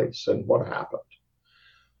took place and what happened.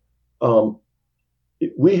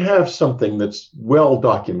 We have something that's well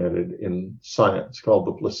documented in science called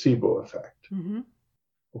the placebo effect,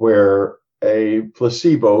 where a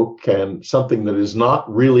placebo something that is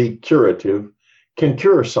not really curative, can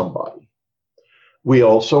cure somebody. we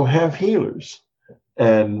also have healers.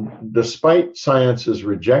 And despite science's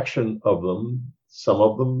rejection of them, some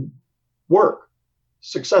of them work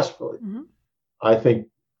successfully. Mhm. I think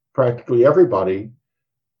practically everybody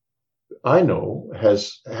I know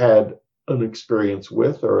has had an experience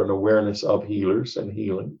with or an awareness of healers and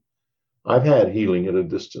healing. I've had healing at a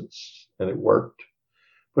distance and it worked.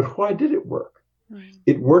 But why did it work? Right.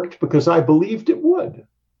 It worked because I believed it would.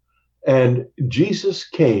 And Jesus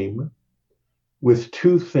came with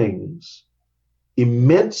two things,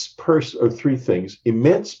 three things: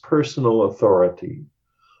 immense personal authority,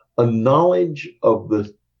 a knowledge of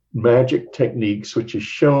the magic techniques, which is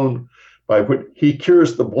shown by what he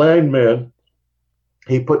cures the blind man.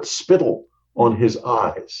 He put spittle on his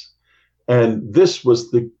eyes. And this was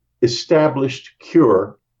the established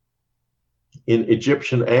cure in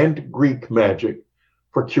Egyptian and Greek magic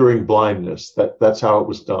for curing blindness. That's how it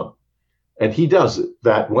was done. And he does it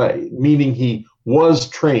that way, meaning he was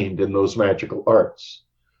trained in those magical arts.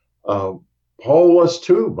 Paul was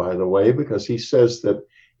too, by the way, because he says that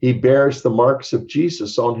he bears the marks of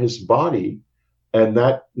Jesus on his body, and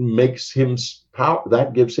that makes him power.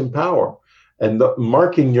 That gives him power. And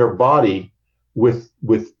marking your body with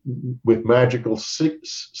magical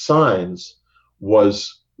signs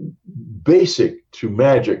was basic to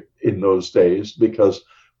magic in those days, because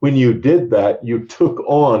when you did that, you took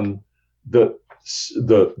on the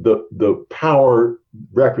power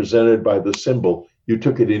represented by the symbol. You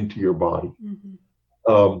took it into your body.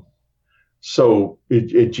 Mm-hmm. So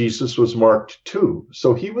Jesus was marked too.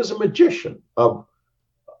 So he was a magician,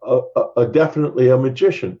 definitely a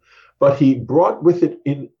magician. But he brought with it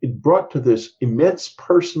brought to this immense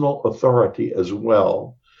personal authority as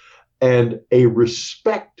well, and a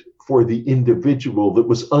respect for the individual that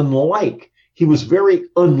was unlike. He was very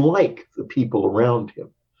unlike the people around him.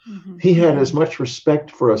 Mm-hmm. He had as much respect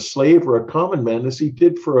for a slave or a common man as he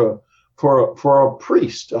did for a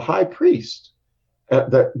priest, a high priest.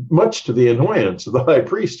 That much to the annoyance of the high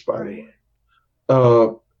priest, by the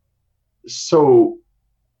way. So,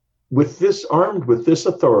 with this, armed with this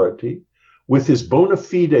authority, with his bona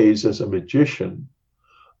fides as a magician,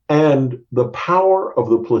 and the power of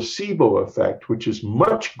the placebo effect, which is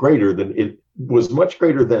much greater than it was, much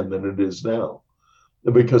greater then than it is now,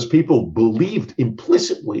 because people believed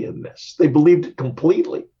implicitly in this. They believed it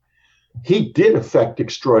completely. He did effect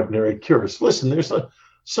extraordinary cures. Listen, there's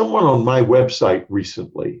someone on my website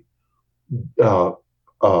recently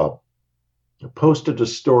posted a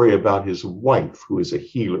story about his wife, who is a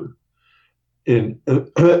healer.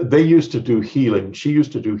 They used to do healing. She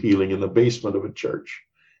used to do healing in the basement of a church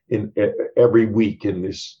every week in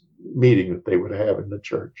this meeting that they would have in the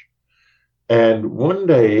church. And one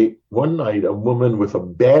night, a woman with a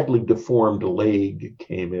badly deformed leg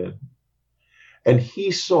came in, and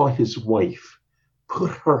he saw his wife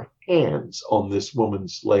put her hands on this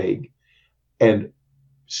woman's leg and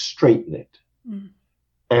straighten it. Mm.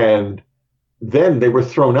 And then they were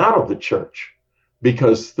thrown out of the church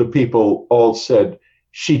because the people all said,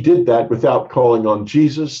 she did that without calling on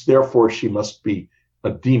Jesus, therefore she must be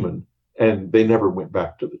a demon. And they never went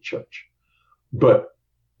back to the church. But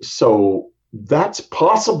so that's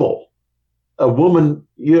possible. A woman,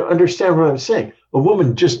 you understand what I'm saying? A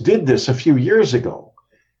woman just did this a few years ago.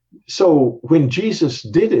 So when Jesus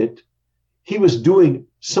did it, he was doing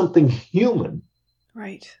something human.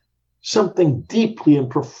 Right. Something deeply and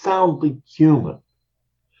profoundly human.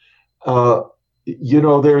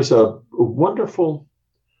 There's a wonderful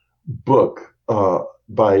book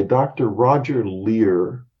by Dr. Roger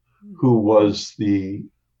Leir, who was the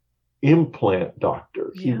implant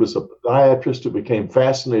doctor. Yeah. He was a podiatrist who became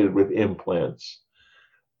fascinated with implants.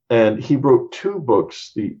 And he wrote two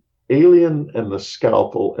books, The Alien and the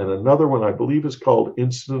Scalpel, and another one I believe is called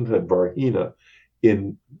Incident at Varginha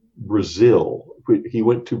in Brazil. He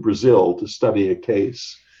went to Brazil to study a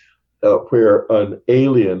case where an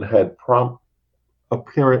alien had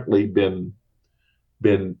apparently been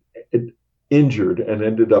injured and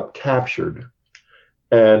ended up captured,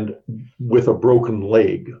 and with a broken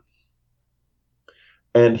leg.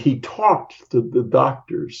 And he talked to the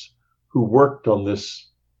doctors who worked on this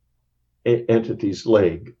entity's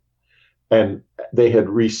leg, and they had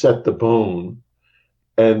reset the bone,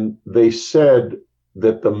 and they said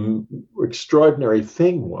that the extraordinary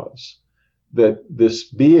thing was that this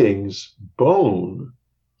being's bone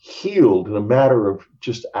healed in a matter of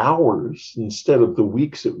just hours instead of the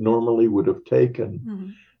weeks it normally would have taken. Mm-hmm.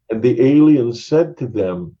 And the alien said to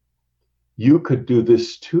them, you could do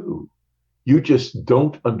this too. You just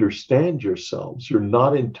don't understand yourselves. You're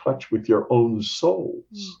not in touch with your own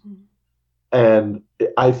souls. Mm-hmm. And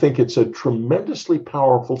I think it's a tremendously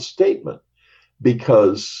powerful statement,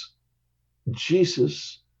 because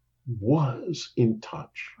Jesus was in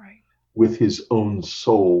touch Right. with his own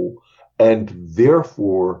soul, and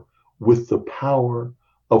therefore with the power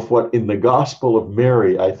of what in the Gospel of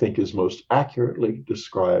Mary, I think, is most accurately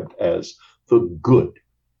described as the good.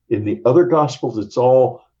 In the other Gospels, it's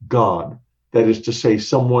all God. That is to say,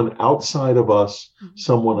 someone outside of us,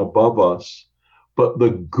 someone above us. But the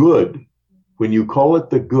good, when you call it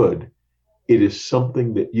the good, it is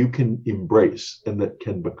something that you can embrace and that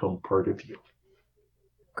can become part of you.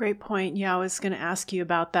 Great point. Yeah, I was going to ask you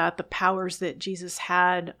about that. The powers that Jesus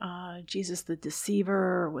had, Jesus the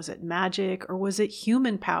deceiver, was it magic or was it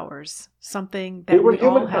human powers? Something that They were we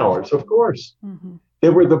all human have. powers, of course. Mm-hmm. They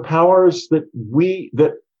were the powers that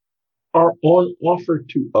are on offer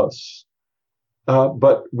to us,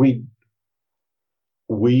 but we're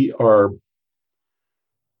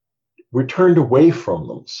turned away from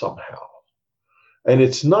them somehow. And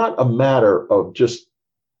it's not a matter of just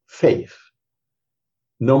faith.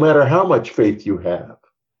 No matter how much faith you have,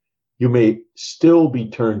 you may still be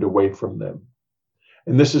turned away from them.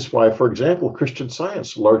 And this is why, for example, Christian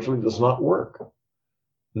Science largely does not work.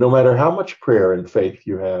 No matter how much prayer and faith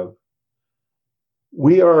you have,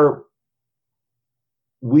 we are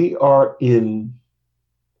in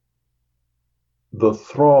the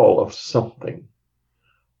thrall of something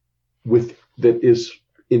that is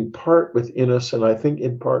in part within us, and I think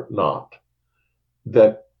in part not.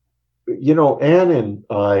 That, Anne and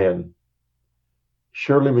I and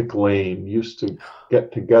Shirley MacLaine used to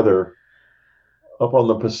get together up on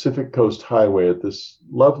the Pacific Coast Highway at this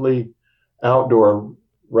lovely outdoor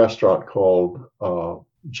restaurant called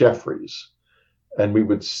Jeffrey's, and we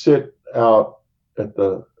would sit out at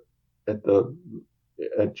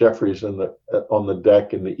Jeffrey's on the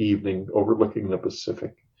deck in the evening, overlooking the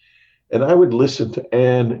Pacific, and I would listen to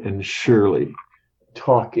Anne and Shirley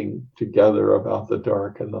talking together about the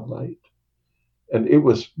dark and the light, and it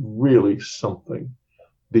was really something.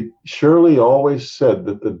 Shirley always said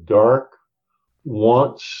that the dark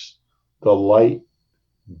wants the light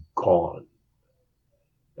gone.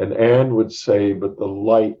 And Anne would say, but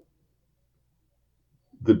the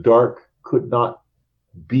dark could not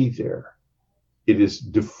be there. It is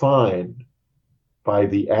defined by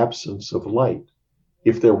the absence of light.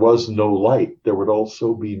 If there was no light, there would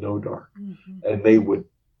also be no dark. Mm-hmm. And they would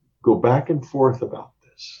go back and forth about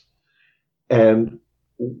this. And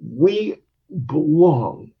we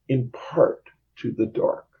belong in part to the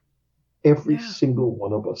dark. Every single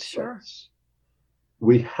one of us does.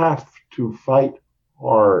 We have to fight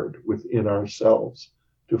hard within ourselves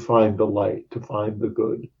to find the light, to find the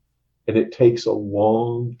good. And it takes a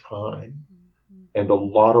long time and a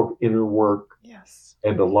lot of inner work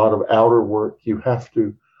and a lot of outer work. You have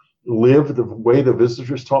to live the way the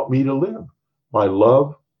visitors taught me to live, by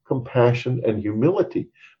love, compassion, and humility.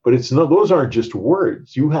 But those aren't just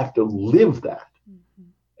words. You have to live that. Mm-hmm.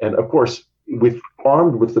 And of course,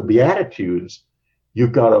 armed with the Beatitudes,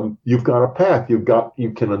 you've got a path.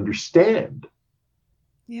 You can understand.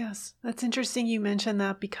 Yes, that's interesting you mentioned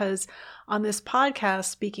that, because on this podcast,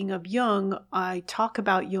 speaking of Jung, I talk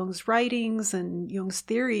about Jung's writings and Jung's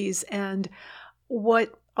theories. And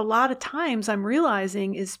what a lot of times I'm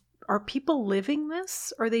realizing is, are people living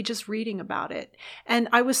this, or are they just reading about it? And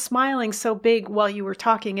I was smiling so big while you were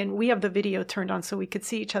talking, and we have the video turned on so we could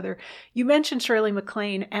see each other. You mentioned Shirley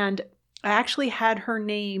MacLaine, and I actually had her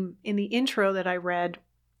name in the intro that I read,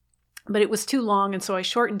 but it was too long, and so I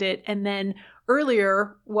shortened it. And then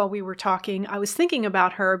earlier, while we were talking, I was thinking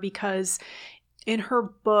about her because in her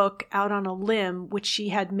book, Out on a Limb, which she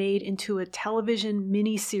had made into a television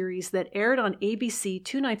miniseries that aired on ABC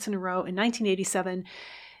 2 nights in a row in 1987,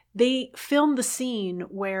 they filmed the scene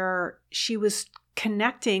where she was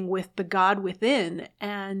connecting with the God within,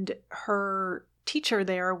 and her teacher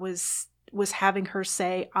there was having her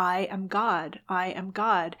say, "I am God, I am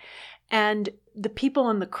God." And the people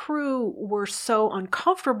in the crew were so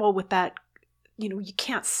uncomfortable with that. You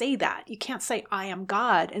can't say that. You can't say, "I am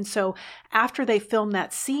God." And so after they filmed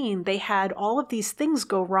that scene, they had all of these things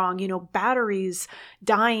go wrong, batteries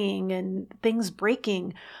dying and things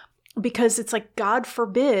breaking, because it's like, God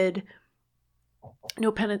forbid,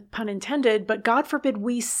 no pun intended, but God forbid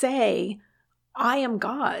we say, "I am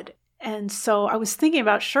God." And so I was thinking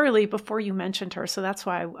about Shirley before you mentioned her. So that's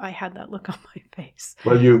why I had that look on my face.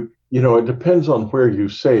 Well, it depends on where you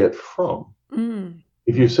say it from. Mm.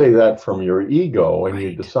 If you say that from your ego and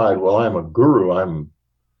you decide, well, I'm a guru, I'm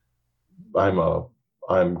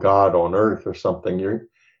God on earth or something, you're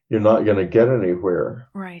not going to get anywhere.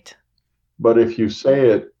 Right. But if you say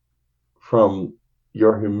it from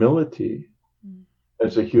your humility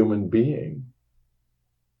as a human being,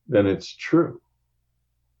 then it's true.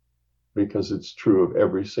 because it's true of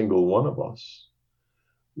every single one of us.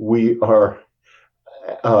 We are,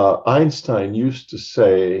 Einstein used to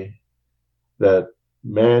say that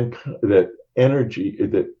that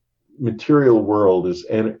material world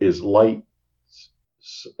is light,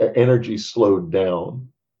 energy slowed down.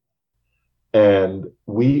 And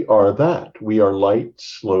we are that. We are light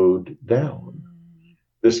slowed down.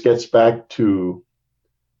 This gets back to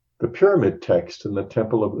the pyramid text in the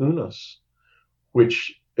Temple of Unas,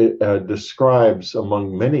 which describes,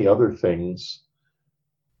 among many other things,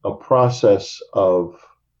 a process of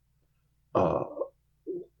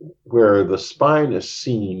where the spine is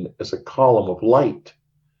seen as a column of light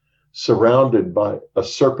surrounded by a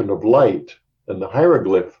serpent of light, and the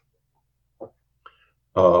hieroglyph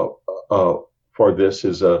for this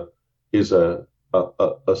is a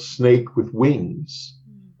snake with wings.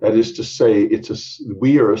 That is to say,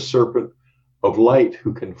 we are a serpent of light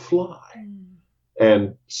who can fly.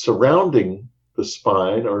 And surrounding the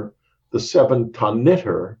spine are the 7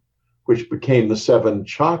 Tanittar, which became the 7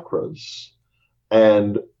 chakras,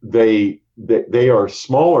 and they are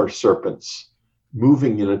smaller serpents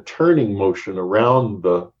moving in a turning motion around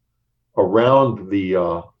the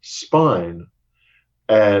spine,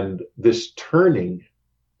 and this turning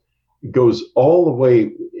goes all the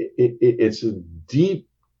way. It's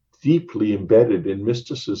deeply embedded in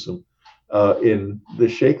mysticism, in the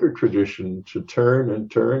Shaker tradition, to turn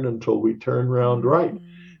and turn until we turn round right.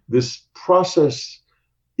 This process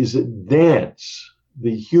is a dance.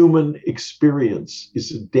 The human experience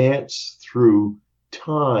is a dance through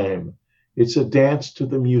time. It's a dance to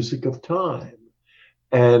the music of time.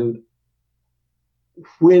 And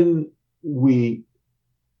when we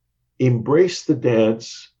embrace the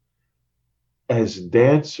dance as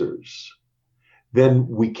dancers, then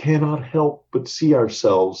we cannot help but see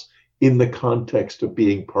ourselves in the context of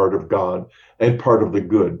being part of God and part of the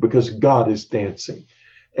good, because God is dancing.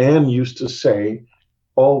 Anne used to say,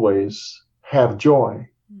 always have joy.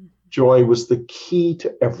 Joy was the key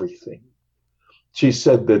to everything. She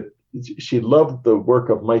said that she loved the work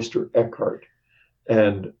of Meister Eckhart,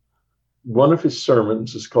 and one of his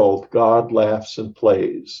sermons is called God Laughs and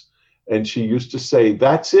Plays. And she used to say,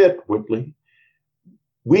 that's it, Whitley.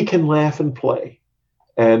 We can laugh and play.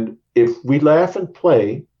 And if we laugh and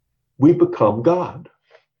play, we become God.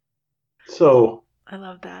 So I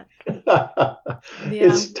love that.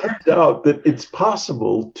 It's turned out that it's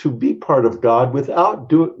possible to be part of God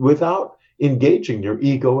without engaging your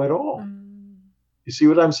ego at all. You see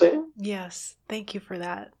what I'm saying? Yes. Thank you for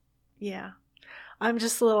that. Yeah. I'm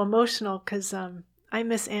just a little emotional because I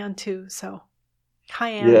miss Anne too. So hi,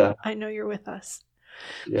 Anne. Yeah. I know you're with us.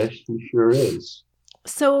 Yes, she sure is.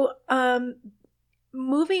 So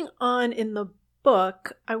moving on in the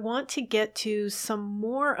book, I want to get to some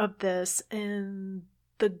more of this in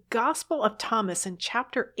the Gospel of Thomas in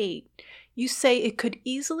chapter 8. You say it could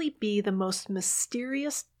easily be the most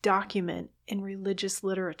mysterious document in religious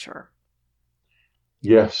literature.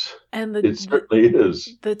 Yes, and it certainly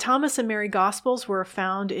is. The Thomas and Mary Gospels were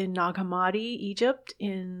found in Nag Hammadi, Egypt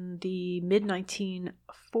in the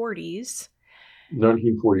mid-1940s.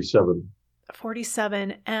 1947.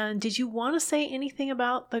 47. And did you want to say anything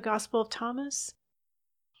about the Gospel of Thomas?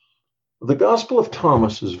 The Gospel of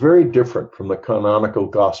Thomas is very different from the canonical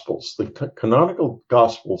Gospels. The canonical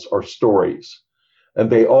Gospels are stories, and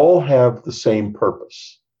they all have the same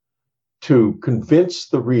purpose: to convince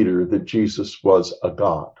the reader that Jesus was a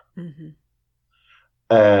God. Mm-hmm.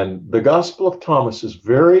 And the Gospel of Thomas is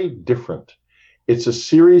very different. It's a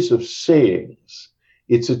series of sayings.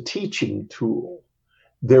 It's a teaching tool.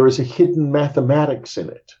 There is a hidden mathematics in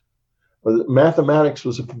it. Mathematics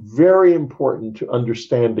was very important to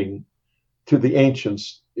understanding, to the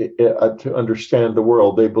ancients, to understand the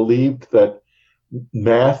world. They believed that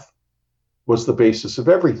math was the basis of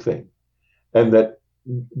everything, and that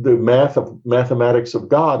the mathematics of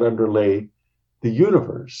God underlay the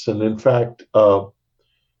universe. And in fact,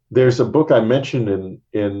 there's a book I mentioned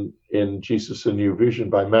in Jesus: A New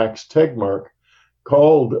Vision by Max Tegmark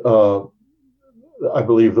called, I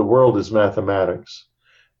believe, The World is Mathematics.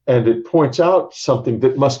 And it points out something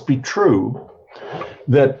that must be true,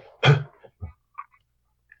 that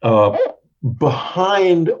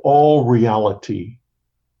behind all reality,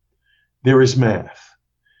 there is math.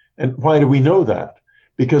 And why do we know that?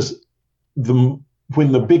 Because when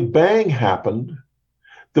the Big Bang happened,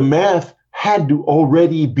 the math had to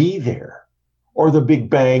already be there, or the Big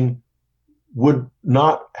Bang would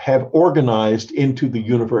not have organized into the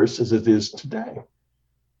universe as it is today.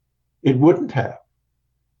 It wouldn't have.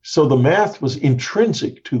 So the math was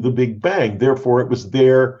intrinsic to the Big Bang. Therefore, it was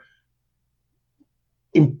there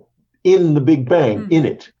in the Big Bang, in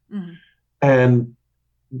it. Mm-hmm. And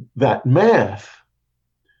that math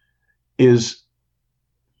is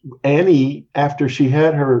Annie, after she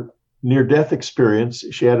had her near-death experience,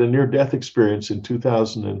 she had a near-death experience in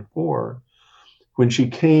 2004. When she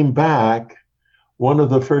came back, one of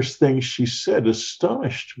the first things she said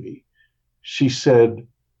astonished me. She said,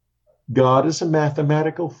 God is a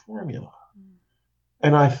mathematical formula.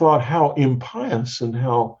 And I thought how impious and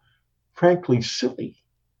how frankly silly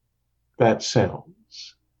that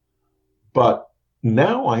sounds. But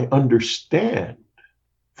now I understand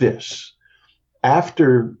this.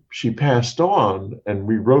 After she passed on and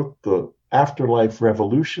we wrote the Afterlife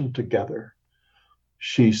Revolution together,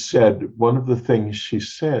 she said, one of the things she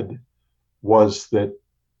said was that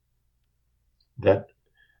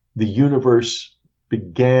the universe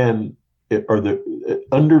began, or the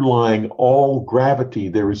underlying all gravity,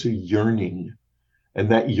 there is a yearning, and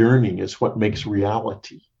that yearning is what makes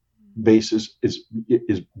reality.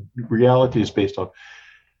 Reality is based on.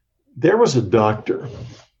 There was a doctor,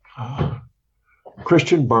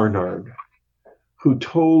 Christian Barnard, who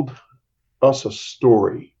told us a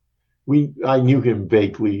story. I knew him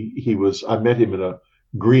vaguely. I met him in a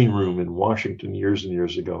green room in Washington years and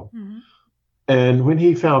years ago. Mm-hmm. And when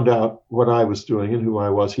he found out what I was doing and who I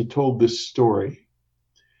was, he told this story.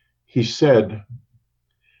 He said,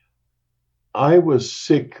 I was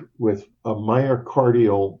sick with a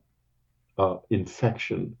myocardial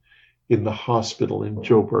infection in the hospital in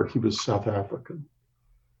Joburg. He was South African.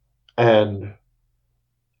 And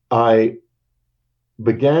I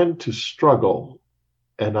began to struggle,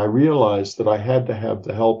 and I realized that I had to have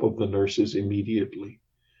the help of the nurses immediately.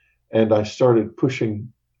 And I started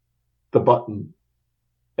pushing the button,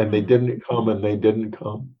 and they didn't come, and they didn't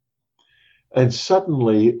come. And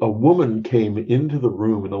suddenly a woman came into the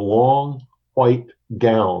room in a long white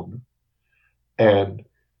gown and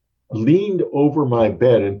leaned over my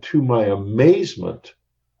bed, and to my amazement,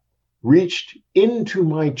 reached into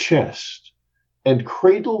my chest and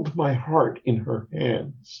cradled my heart in her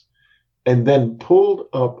hands, and then pulled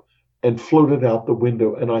up and floated out the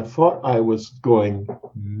window. And I thought I was going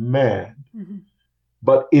mad. Mm-hmm.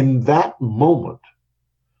 But in that moment,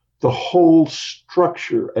 the whole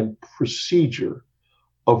structure and procedure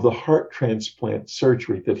of the heart transplant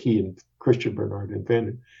surgery that he and Christian Barnard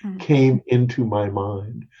invented came into my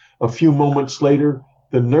mind. A few moments later,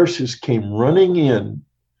 the nurses came running in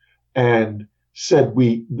and said,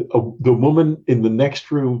 the woman in the next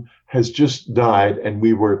room has just died, and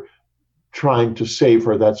we were trying to save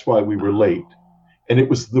her. That's why we were late. And it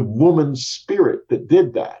was the woman's spirit that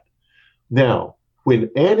did that. Now,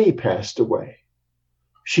 when Annie passed away,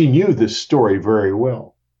 she knew this story very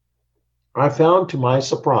well. I found, to my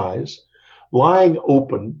surprise, lying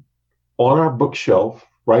open on our bookshelf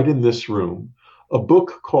right in this room, a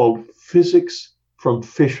book called Physics from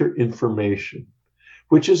Fisher Information,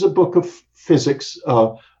 which is a book of physics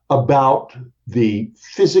about the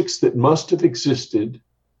physics that must have existed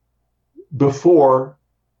before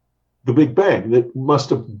the Big Bang,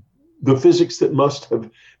 the physics that must have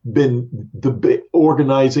been the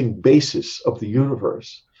organizing basis of the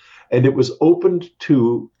universe. And it was opened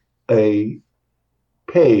to a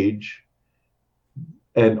page,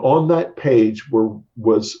 and on that page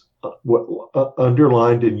was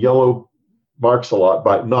underlined in yellow marks a lot,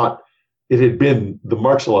 but not, the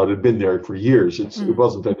marks a lot had been there for years. It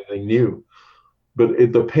wasn't anything new.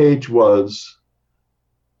 But the page was,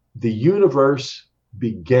 the universe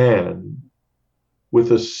began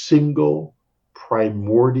with a single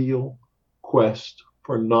primordial quest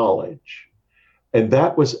for knowledge. And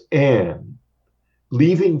that was Anne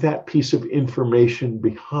leaving that piece of information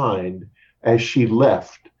behind as she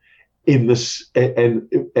left in this,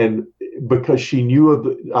 and because she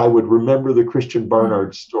knew I would remember the Christian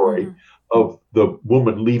Barnard story of the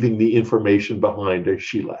woman leaving the information behind as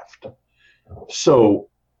she left. So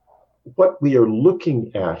what we are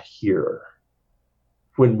looking at here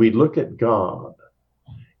when we look at God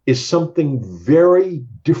is something very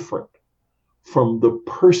different from the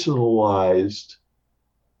personalized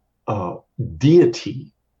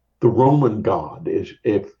deity, the Roman God,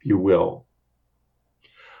 if you will,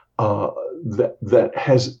 that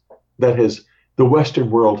has the Western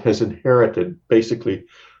world has inherited basically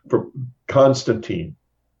from Constantine.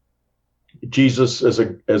 Jesus as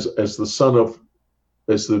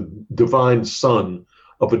the divine son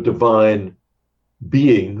of a divine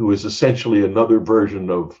being who is essentially another version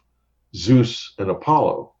of Zeus and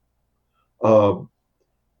Apollo.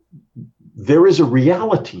 There is a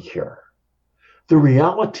reality here. The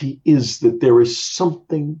reality is that there is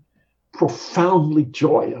something profoundly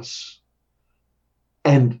joyous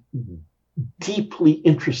and deeply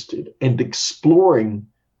interested and exploring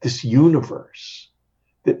this universe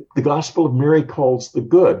that the Gospel of Mary calls the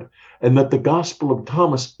good, and that the Gospel of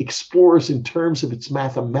Thomas explores in terms of its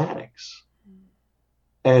mathematics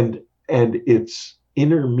and its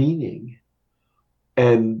inner meaning.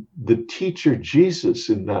 And the teacher Jesus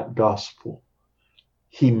in that gospel,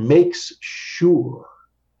 he makes sure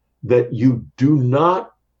that you do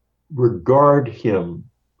not regard him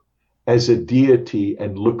as a deity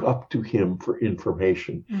and look up to him for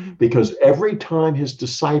information. Mm-hmm. Because every time his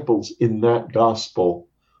disciples in that gospel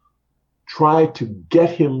try to get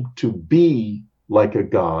him to be like a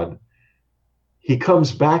god, he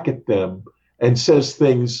comes back at them and says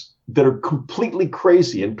things that are completely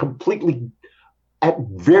crazy and completely at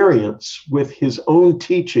variance with his own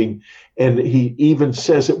teaching. And he even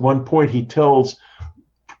says at one point,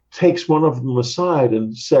 takes one of them aside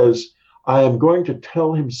and says, I am going to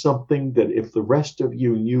tell him something that if the rest of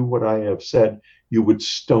you knew what I have said, you would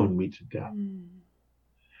stone me to death. Mm.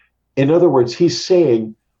 In other words, he's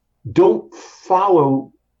saying, don't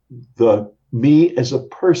follow me as a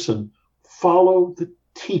person, follow the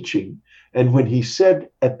teaching. And when he said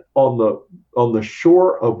on the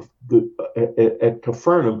shore of at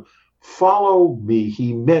Capernaum, follow me,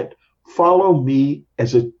 he meant follow me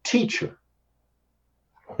as a teacher.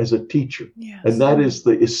 As a teacher. Yes. And that is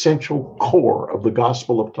the essential core of the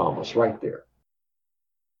Gospel of Thomas right there.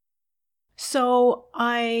 So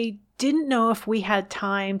I didn't know if we had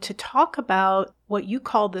time to talk about what you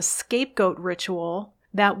call the scapegoat ritual.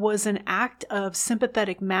 That was an act of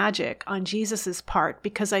sympathetic magic on Jesus's part,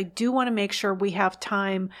 because I do want to make sure we have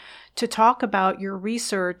time to talk about your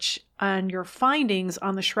research and your findings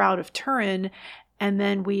on the Shroud of Turin. And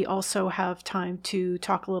then we also have time to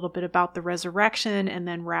talk a little bit about the resurrection and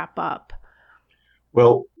then wrap up.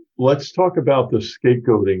 Well, let's talk about the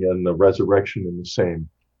scapegoating and the resurrection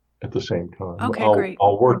at the same time. Okay, great.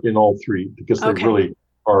 I'll work in all three because they really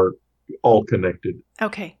are all connected.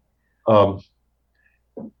 Okay.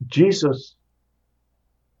 Jesus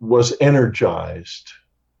was energized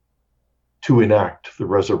to enact the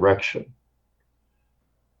resurrection,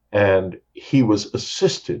 and he was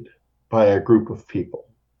assisted by a group of people.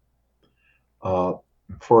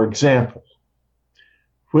 For example,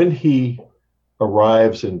 when he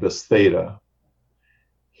arrives in Bethsaida,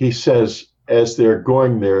 he says, as they're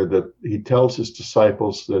going there, that he tells his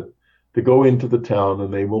disciples that to go into the town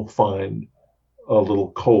and they will find a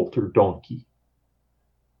little colt or donkey,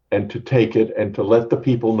 and to take it and to let the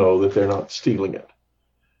people know that they're not stealing it.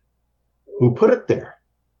 Who put it there?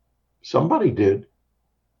 Somebody did.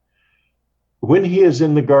 When he is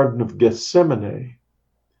in the Garden of Gethsemane,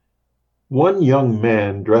 one young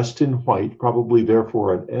man dressed in white, probably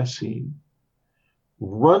therefore an Essene,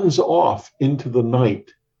 runs off into the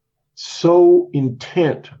night, so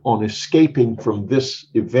intent on escaping from this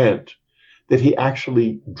event that he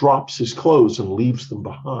actually drops his clothes and leaves them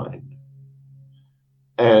behind.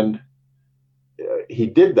 And he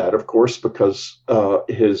did that, of course, because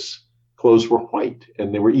his clothes were white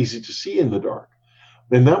and they were easy to see in the dark.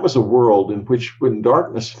 And that was a world in which when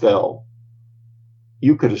darkness fell,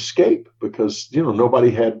 you could escape because,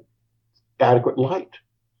 nobody had adequate light.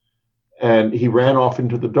 And he ran off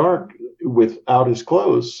into the dark without his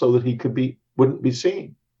clothes so that he wouldn't be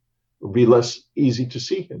seen. It would be less easy to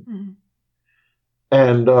see him. Mm-hmm.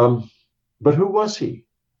 And, but who was he?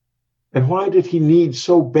 And why did he need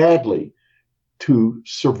so badly to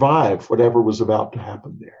survive whatever was about to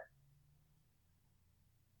happen there?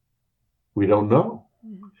 We don't know.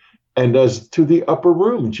 Mm-hmm. And as to the upper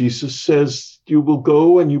room, Jesus says, you will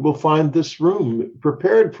go and you will find this room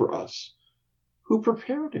prepared for us. Who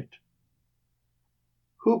prepared it?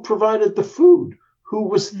 Who provided the food? Who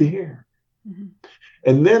was there? Mm-hmm.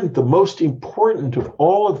 And then the most important of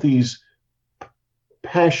all of these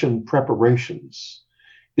passion preparations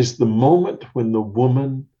is the moment when the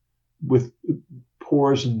woman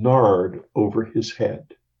pours nard over his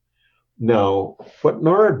head. Now, what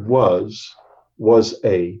nard was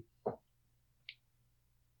a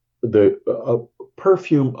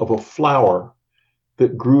perfume of a flower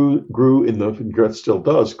that grows in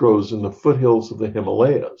the foothills of the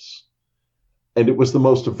Himalayas. And it was the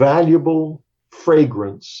most valuable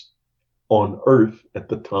fragrance on earth at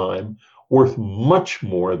the time, worth much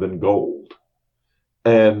more than gold.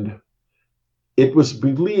 And it was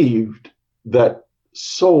believed that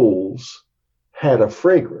souls had a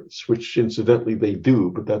fragrance, which incidentally they do,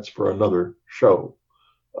 but that's for another show.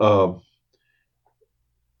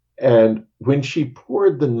 And when she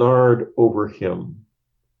poured the nard over him,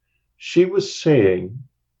 she was saying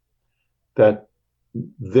that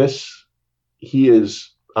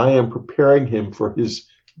I am preparing him for his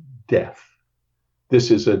death, This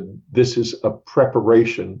is a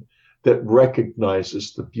preparation that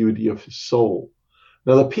recognizes the beauty of his soul.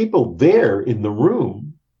 Now, the people there in the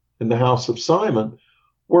room, in the house of Simon,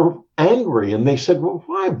 were angry, and they said, well,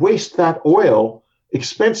 why waste that oil,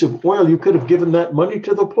 expensive oil? You could have given that money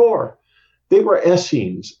to the poor. They were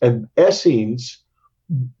Essenes, and Essenes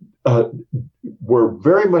were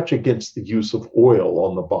very much against the use of oil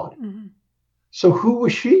on the body. Mm-hmm. So who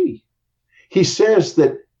was she? He says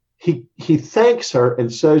that he thanks her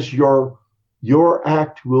and says, your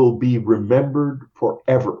act will be remembered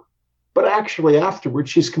forever. But actually afterwards,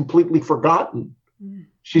 she's completely forgotten. Mm.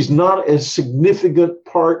 She's not a significant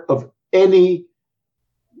part of any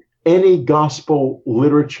gospel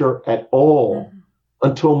literature at all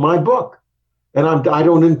until my book. And I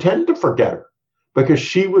don't intend to forget her, because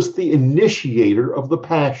she was the initiator of the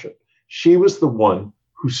Passion. She was the one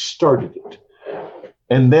who started it.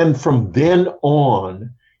 And then from then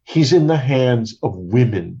on, he's in the hands of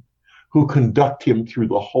women who conduct him through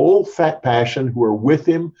the whole Passion, who are with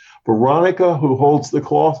him. Veronica, who holds the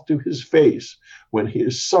cloth to his face when he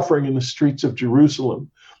is suffering in the streets of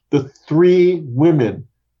Jerusalem. The three women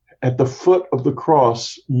at the foot of the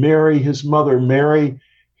cross, Mary, his mother, Mary,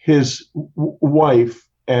 his wife,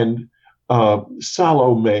 and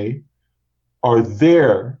Salome, are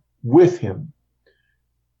there with him.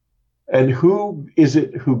 And who is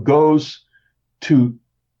it who goes to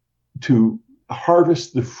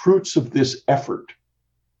harvest the fruits of this effort?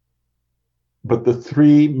 But the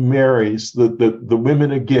three Marys, the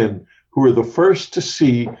women again, who are the first to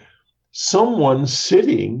see someone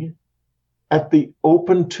sitting at the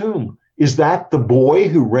open tomb. Is that the boy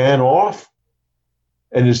who ran off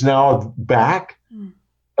and is now back,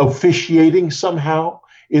 officiating somehow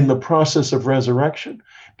in the process of resurrection?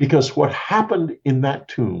 Because what happened in that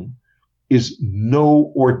tomb is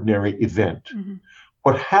no ordinary event. Mm-hmm.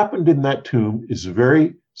 What happened in that tomb is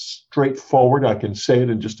very straightforward. I can say it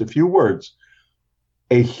in just a few words.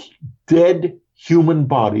 A dead human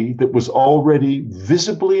body that was already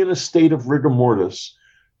visibly in a state of rigor mortis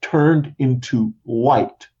turned into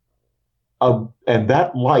light. And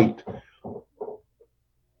that light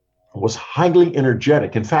was highly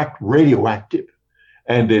energetic, in fact, radioactive.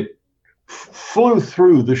 And it flew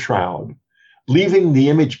through the shroud, leaving the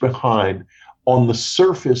image behind on the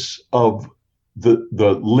surface of the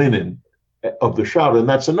linen of the shroud. And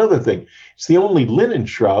that's another thing. It's the only linen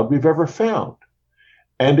shroud we've ever found.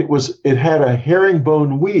 And it had a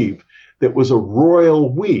herringbone weave that was a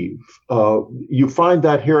royal weave. You find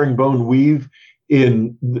that herringbone weave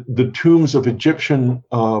in the tombs of Egyptian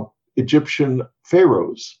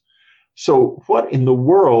pharaohs. So what in the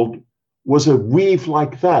world was a weave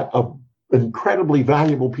like that, an incredibly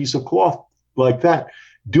valuable piece of cloth like that,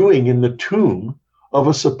 doing in the tomb of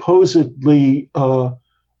a supposedly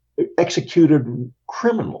executed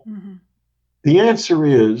criminal? Mm-hmm. The answer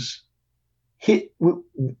is,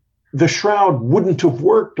 the shroud wouldn't have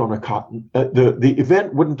worked on a cotton. The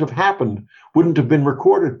event wouldn't have happened, wouldn't have been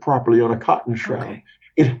recorded properly on a cotton shroud. Okay.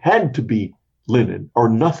 It had to be linen or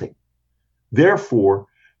nothing. Therefore,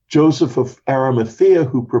 Joseph of Arimathea,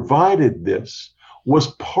 who provided this,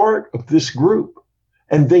 was part of this group.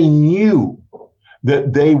 And they knew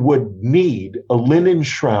that they would need a linen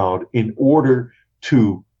shroud in order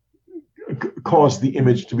to cause the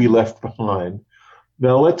image to be left behind.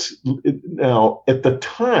 Now, at the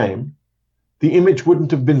time, the image wouldn't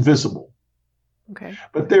have been visible. Okay.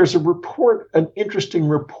 But there's an interesting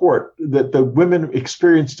report that the women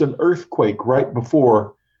experienced an earthquake right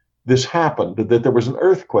before this happened, that there was an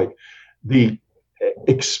earthquake. The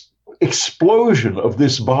explosion of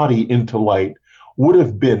this body into light would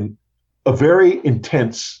have been a very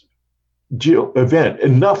intense event,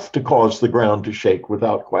 enough to cause the ground to shake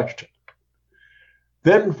without question.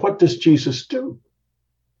 Then what does Jesus do?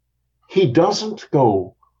 He doesn't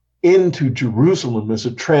go into Jerusalem as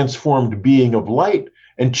a transformed being of light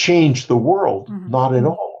and change the world. Mm-hmm. Not at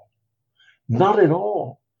all. Not at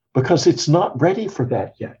all. Because it's not ready for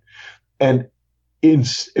that yet. And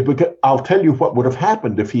I'll tell you what would have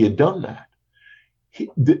happened if he had done that.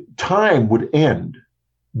 The time would end.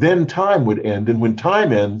 Then time would end. And when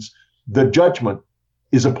time ends, the judgment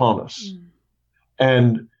is upon us. Mm.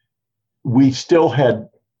 And we still had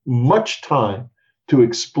much time to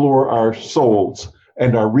explore our souls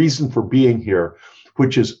and our reason for being here,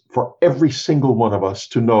 which is for every single one of us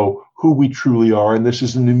to know who we truly are. And this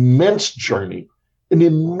is an immense journey,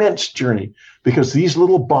 because these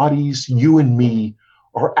little bodies, you and me,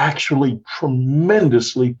 are actually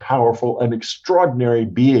tremendously powerful and extraordinary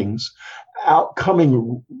beings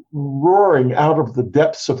coming roaring out of the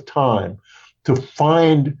depths of time to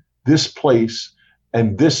find this place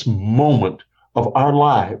and this moment of our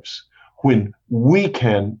lives when we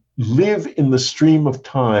can live in the stream of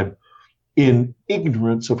time in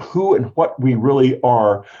ignorance of who and what we really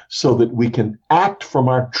are, so that we can act from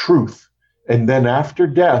our truth. And then after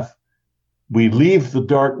death, we leave the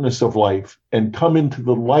darkness of life and come into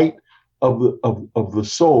the light of the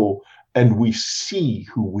soul, and we see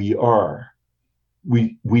who we are.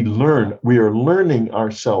 We are learning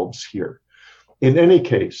ourselves here. In any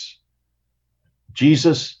case,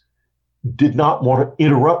 Jesus did not want to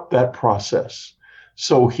interrupt that process.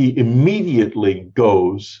 So he immediately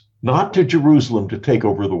goes, not to Jerusalem to take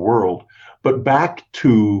over the world, but back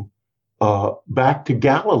to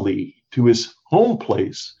Galilee, to his home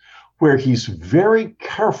place, where he's very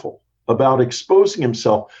careful about exposing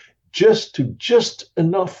himself just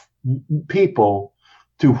enough people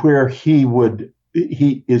to where he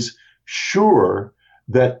is sure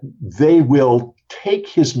that they will take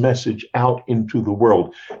his message out into the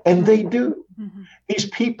world. And they do. Mm-hmm. These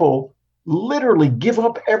people literally give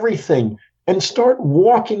up everything and start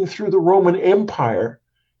walking through the Roman Empire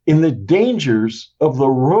in the dangers of the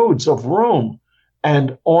roads of Rome,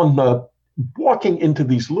 and walking into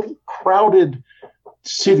these little crowded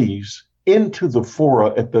cities, into the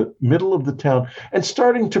fora at the middle of the town, and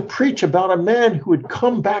starting to preach about a man who had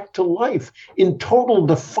come back to life in total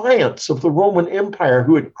defiance of the Roman Empire,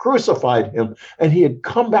 who had crucified him, and he had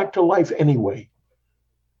come back to life anyway.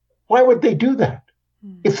 Why would they do that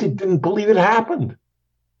if they didn't believe it happened?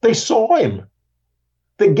 They saw him.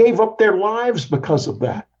 They gave up their lives because of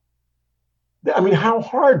that. I mean, how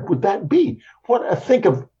hard would that be? Think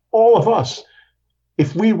of all of us.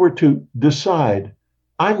 If we were to decide,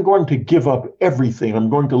 I'm going to give up everything, I'm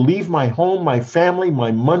going to leave my home, my family,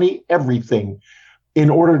 my money, everything, in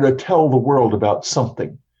order to tell the world about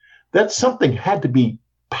something. That something had to be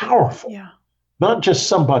powerful. Yeah. Not just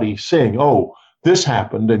somebody saying, oh, this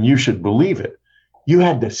happened and you should believe it. You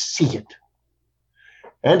had to see it.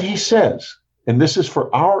 And he says, and this is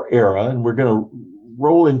for our era, and we're going to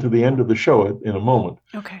roll into the end of the show in a moment.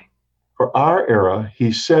 Okay. For our era,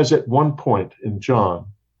 he says at one point in John,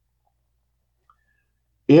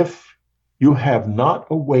 if you have not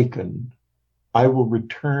awakened, I will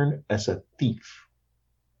return as a thief,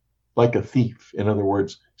 like a thief, in other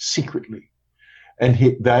words, secretly. And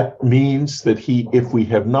that means that if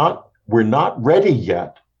we're not ready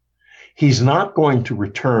yet, he's not going to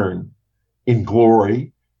return in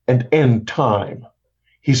glory and end time.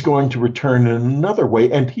 He's going to return in another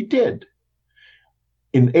way, and he did.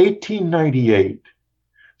 In 1898,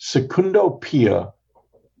 Secundo Pia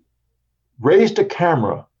raised a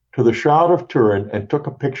camera to the Shroud of Turin and took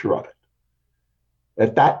a picture of it.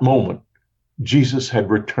 At that moment, Jesus had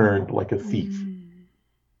returned like a thief,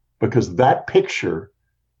 because that picture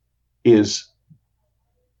is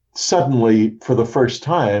suddenly, for the first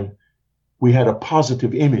time, we had a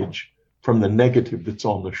positive image from the negative that's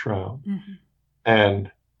on the shroud. Mm-hmm.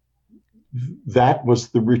 And that was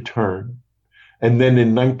the return. And then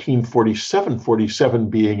in 1947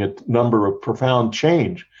 being a number of profound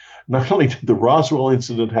change, not only did the Roswell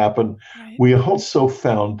incident happen, right, we also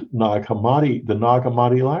found the Nag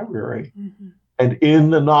Hammadi Library. Mm-hmm. And in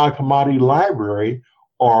the Nag Hammadi Library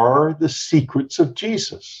are the secrets of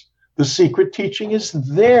Jesus. The secret teaching is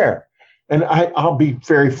there. And I'll be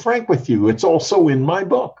very frank with you, it's also in my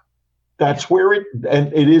book. That's where it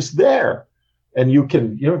is there. And you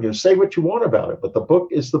can say what you want about it, but the book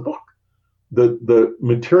is the book. The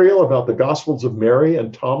material about the Gospels of Mary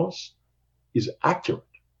and Thomas is accurate,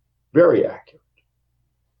 very accurate.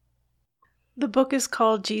 The book is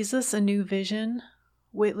called Jesus, A New Vision.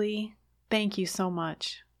 Whitley, thank you so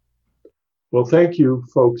much. Well, thank you,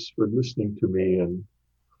 folks, for listening to me, and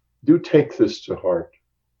do take this to heart.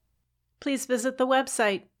 Please visit the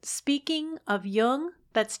website, Speaking of Jung,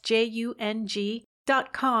 that's JUNG.com,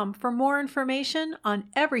 for more information on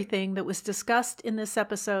everything that was discussed in this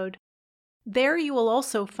episode. There you will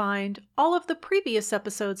also find all of the previous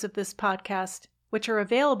episodes of this podcast, which are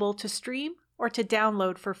available to stream or to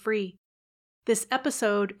download for free. This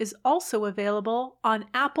episode is also available on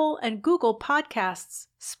Apple and Google Podcasts,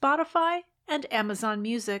 Spotify, and Amazon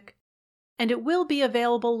Music. And it will be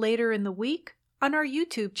available later in the week on our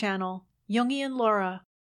YouTube channel, Jungian Laura.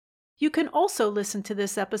 You can also listen to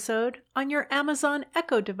this episode on your Amazon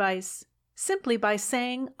Echo device, simply by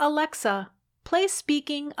saying, Alexa, play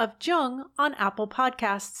Speaking of Jung on Apple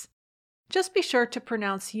Podcasts. Just be sure to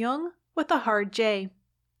pronounce Jung with a hard J.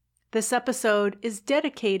 This episode is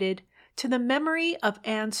dedicated to the memory of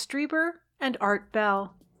Anne Strieber and Art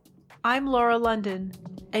Bell. I'm Laura London,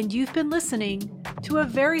 and you've been listening to a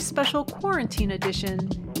very special quarantine edition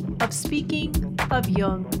of Speaking of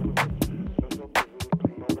Jung.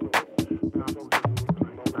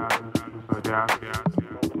 Just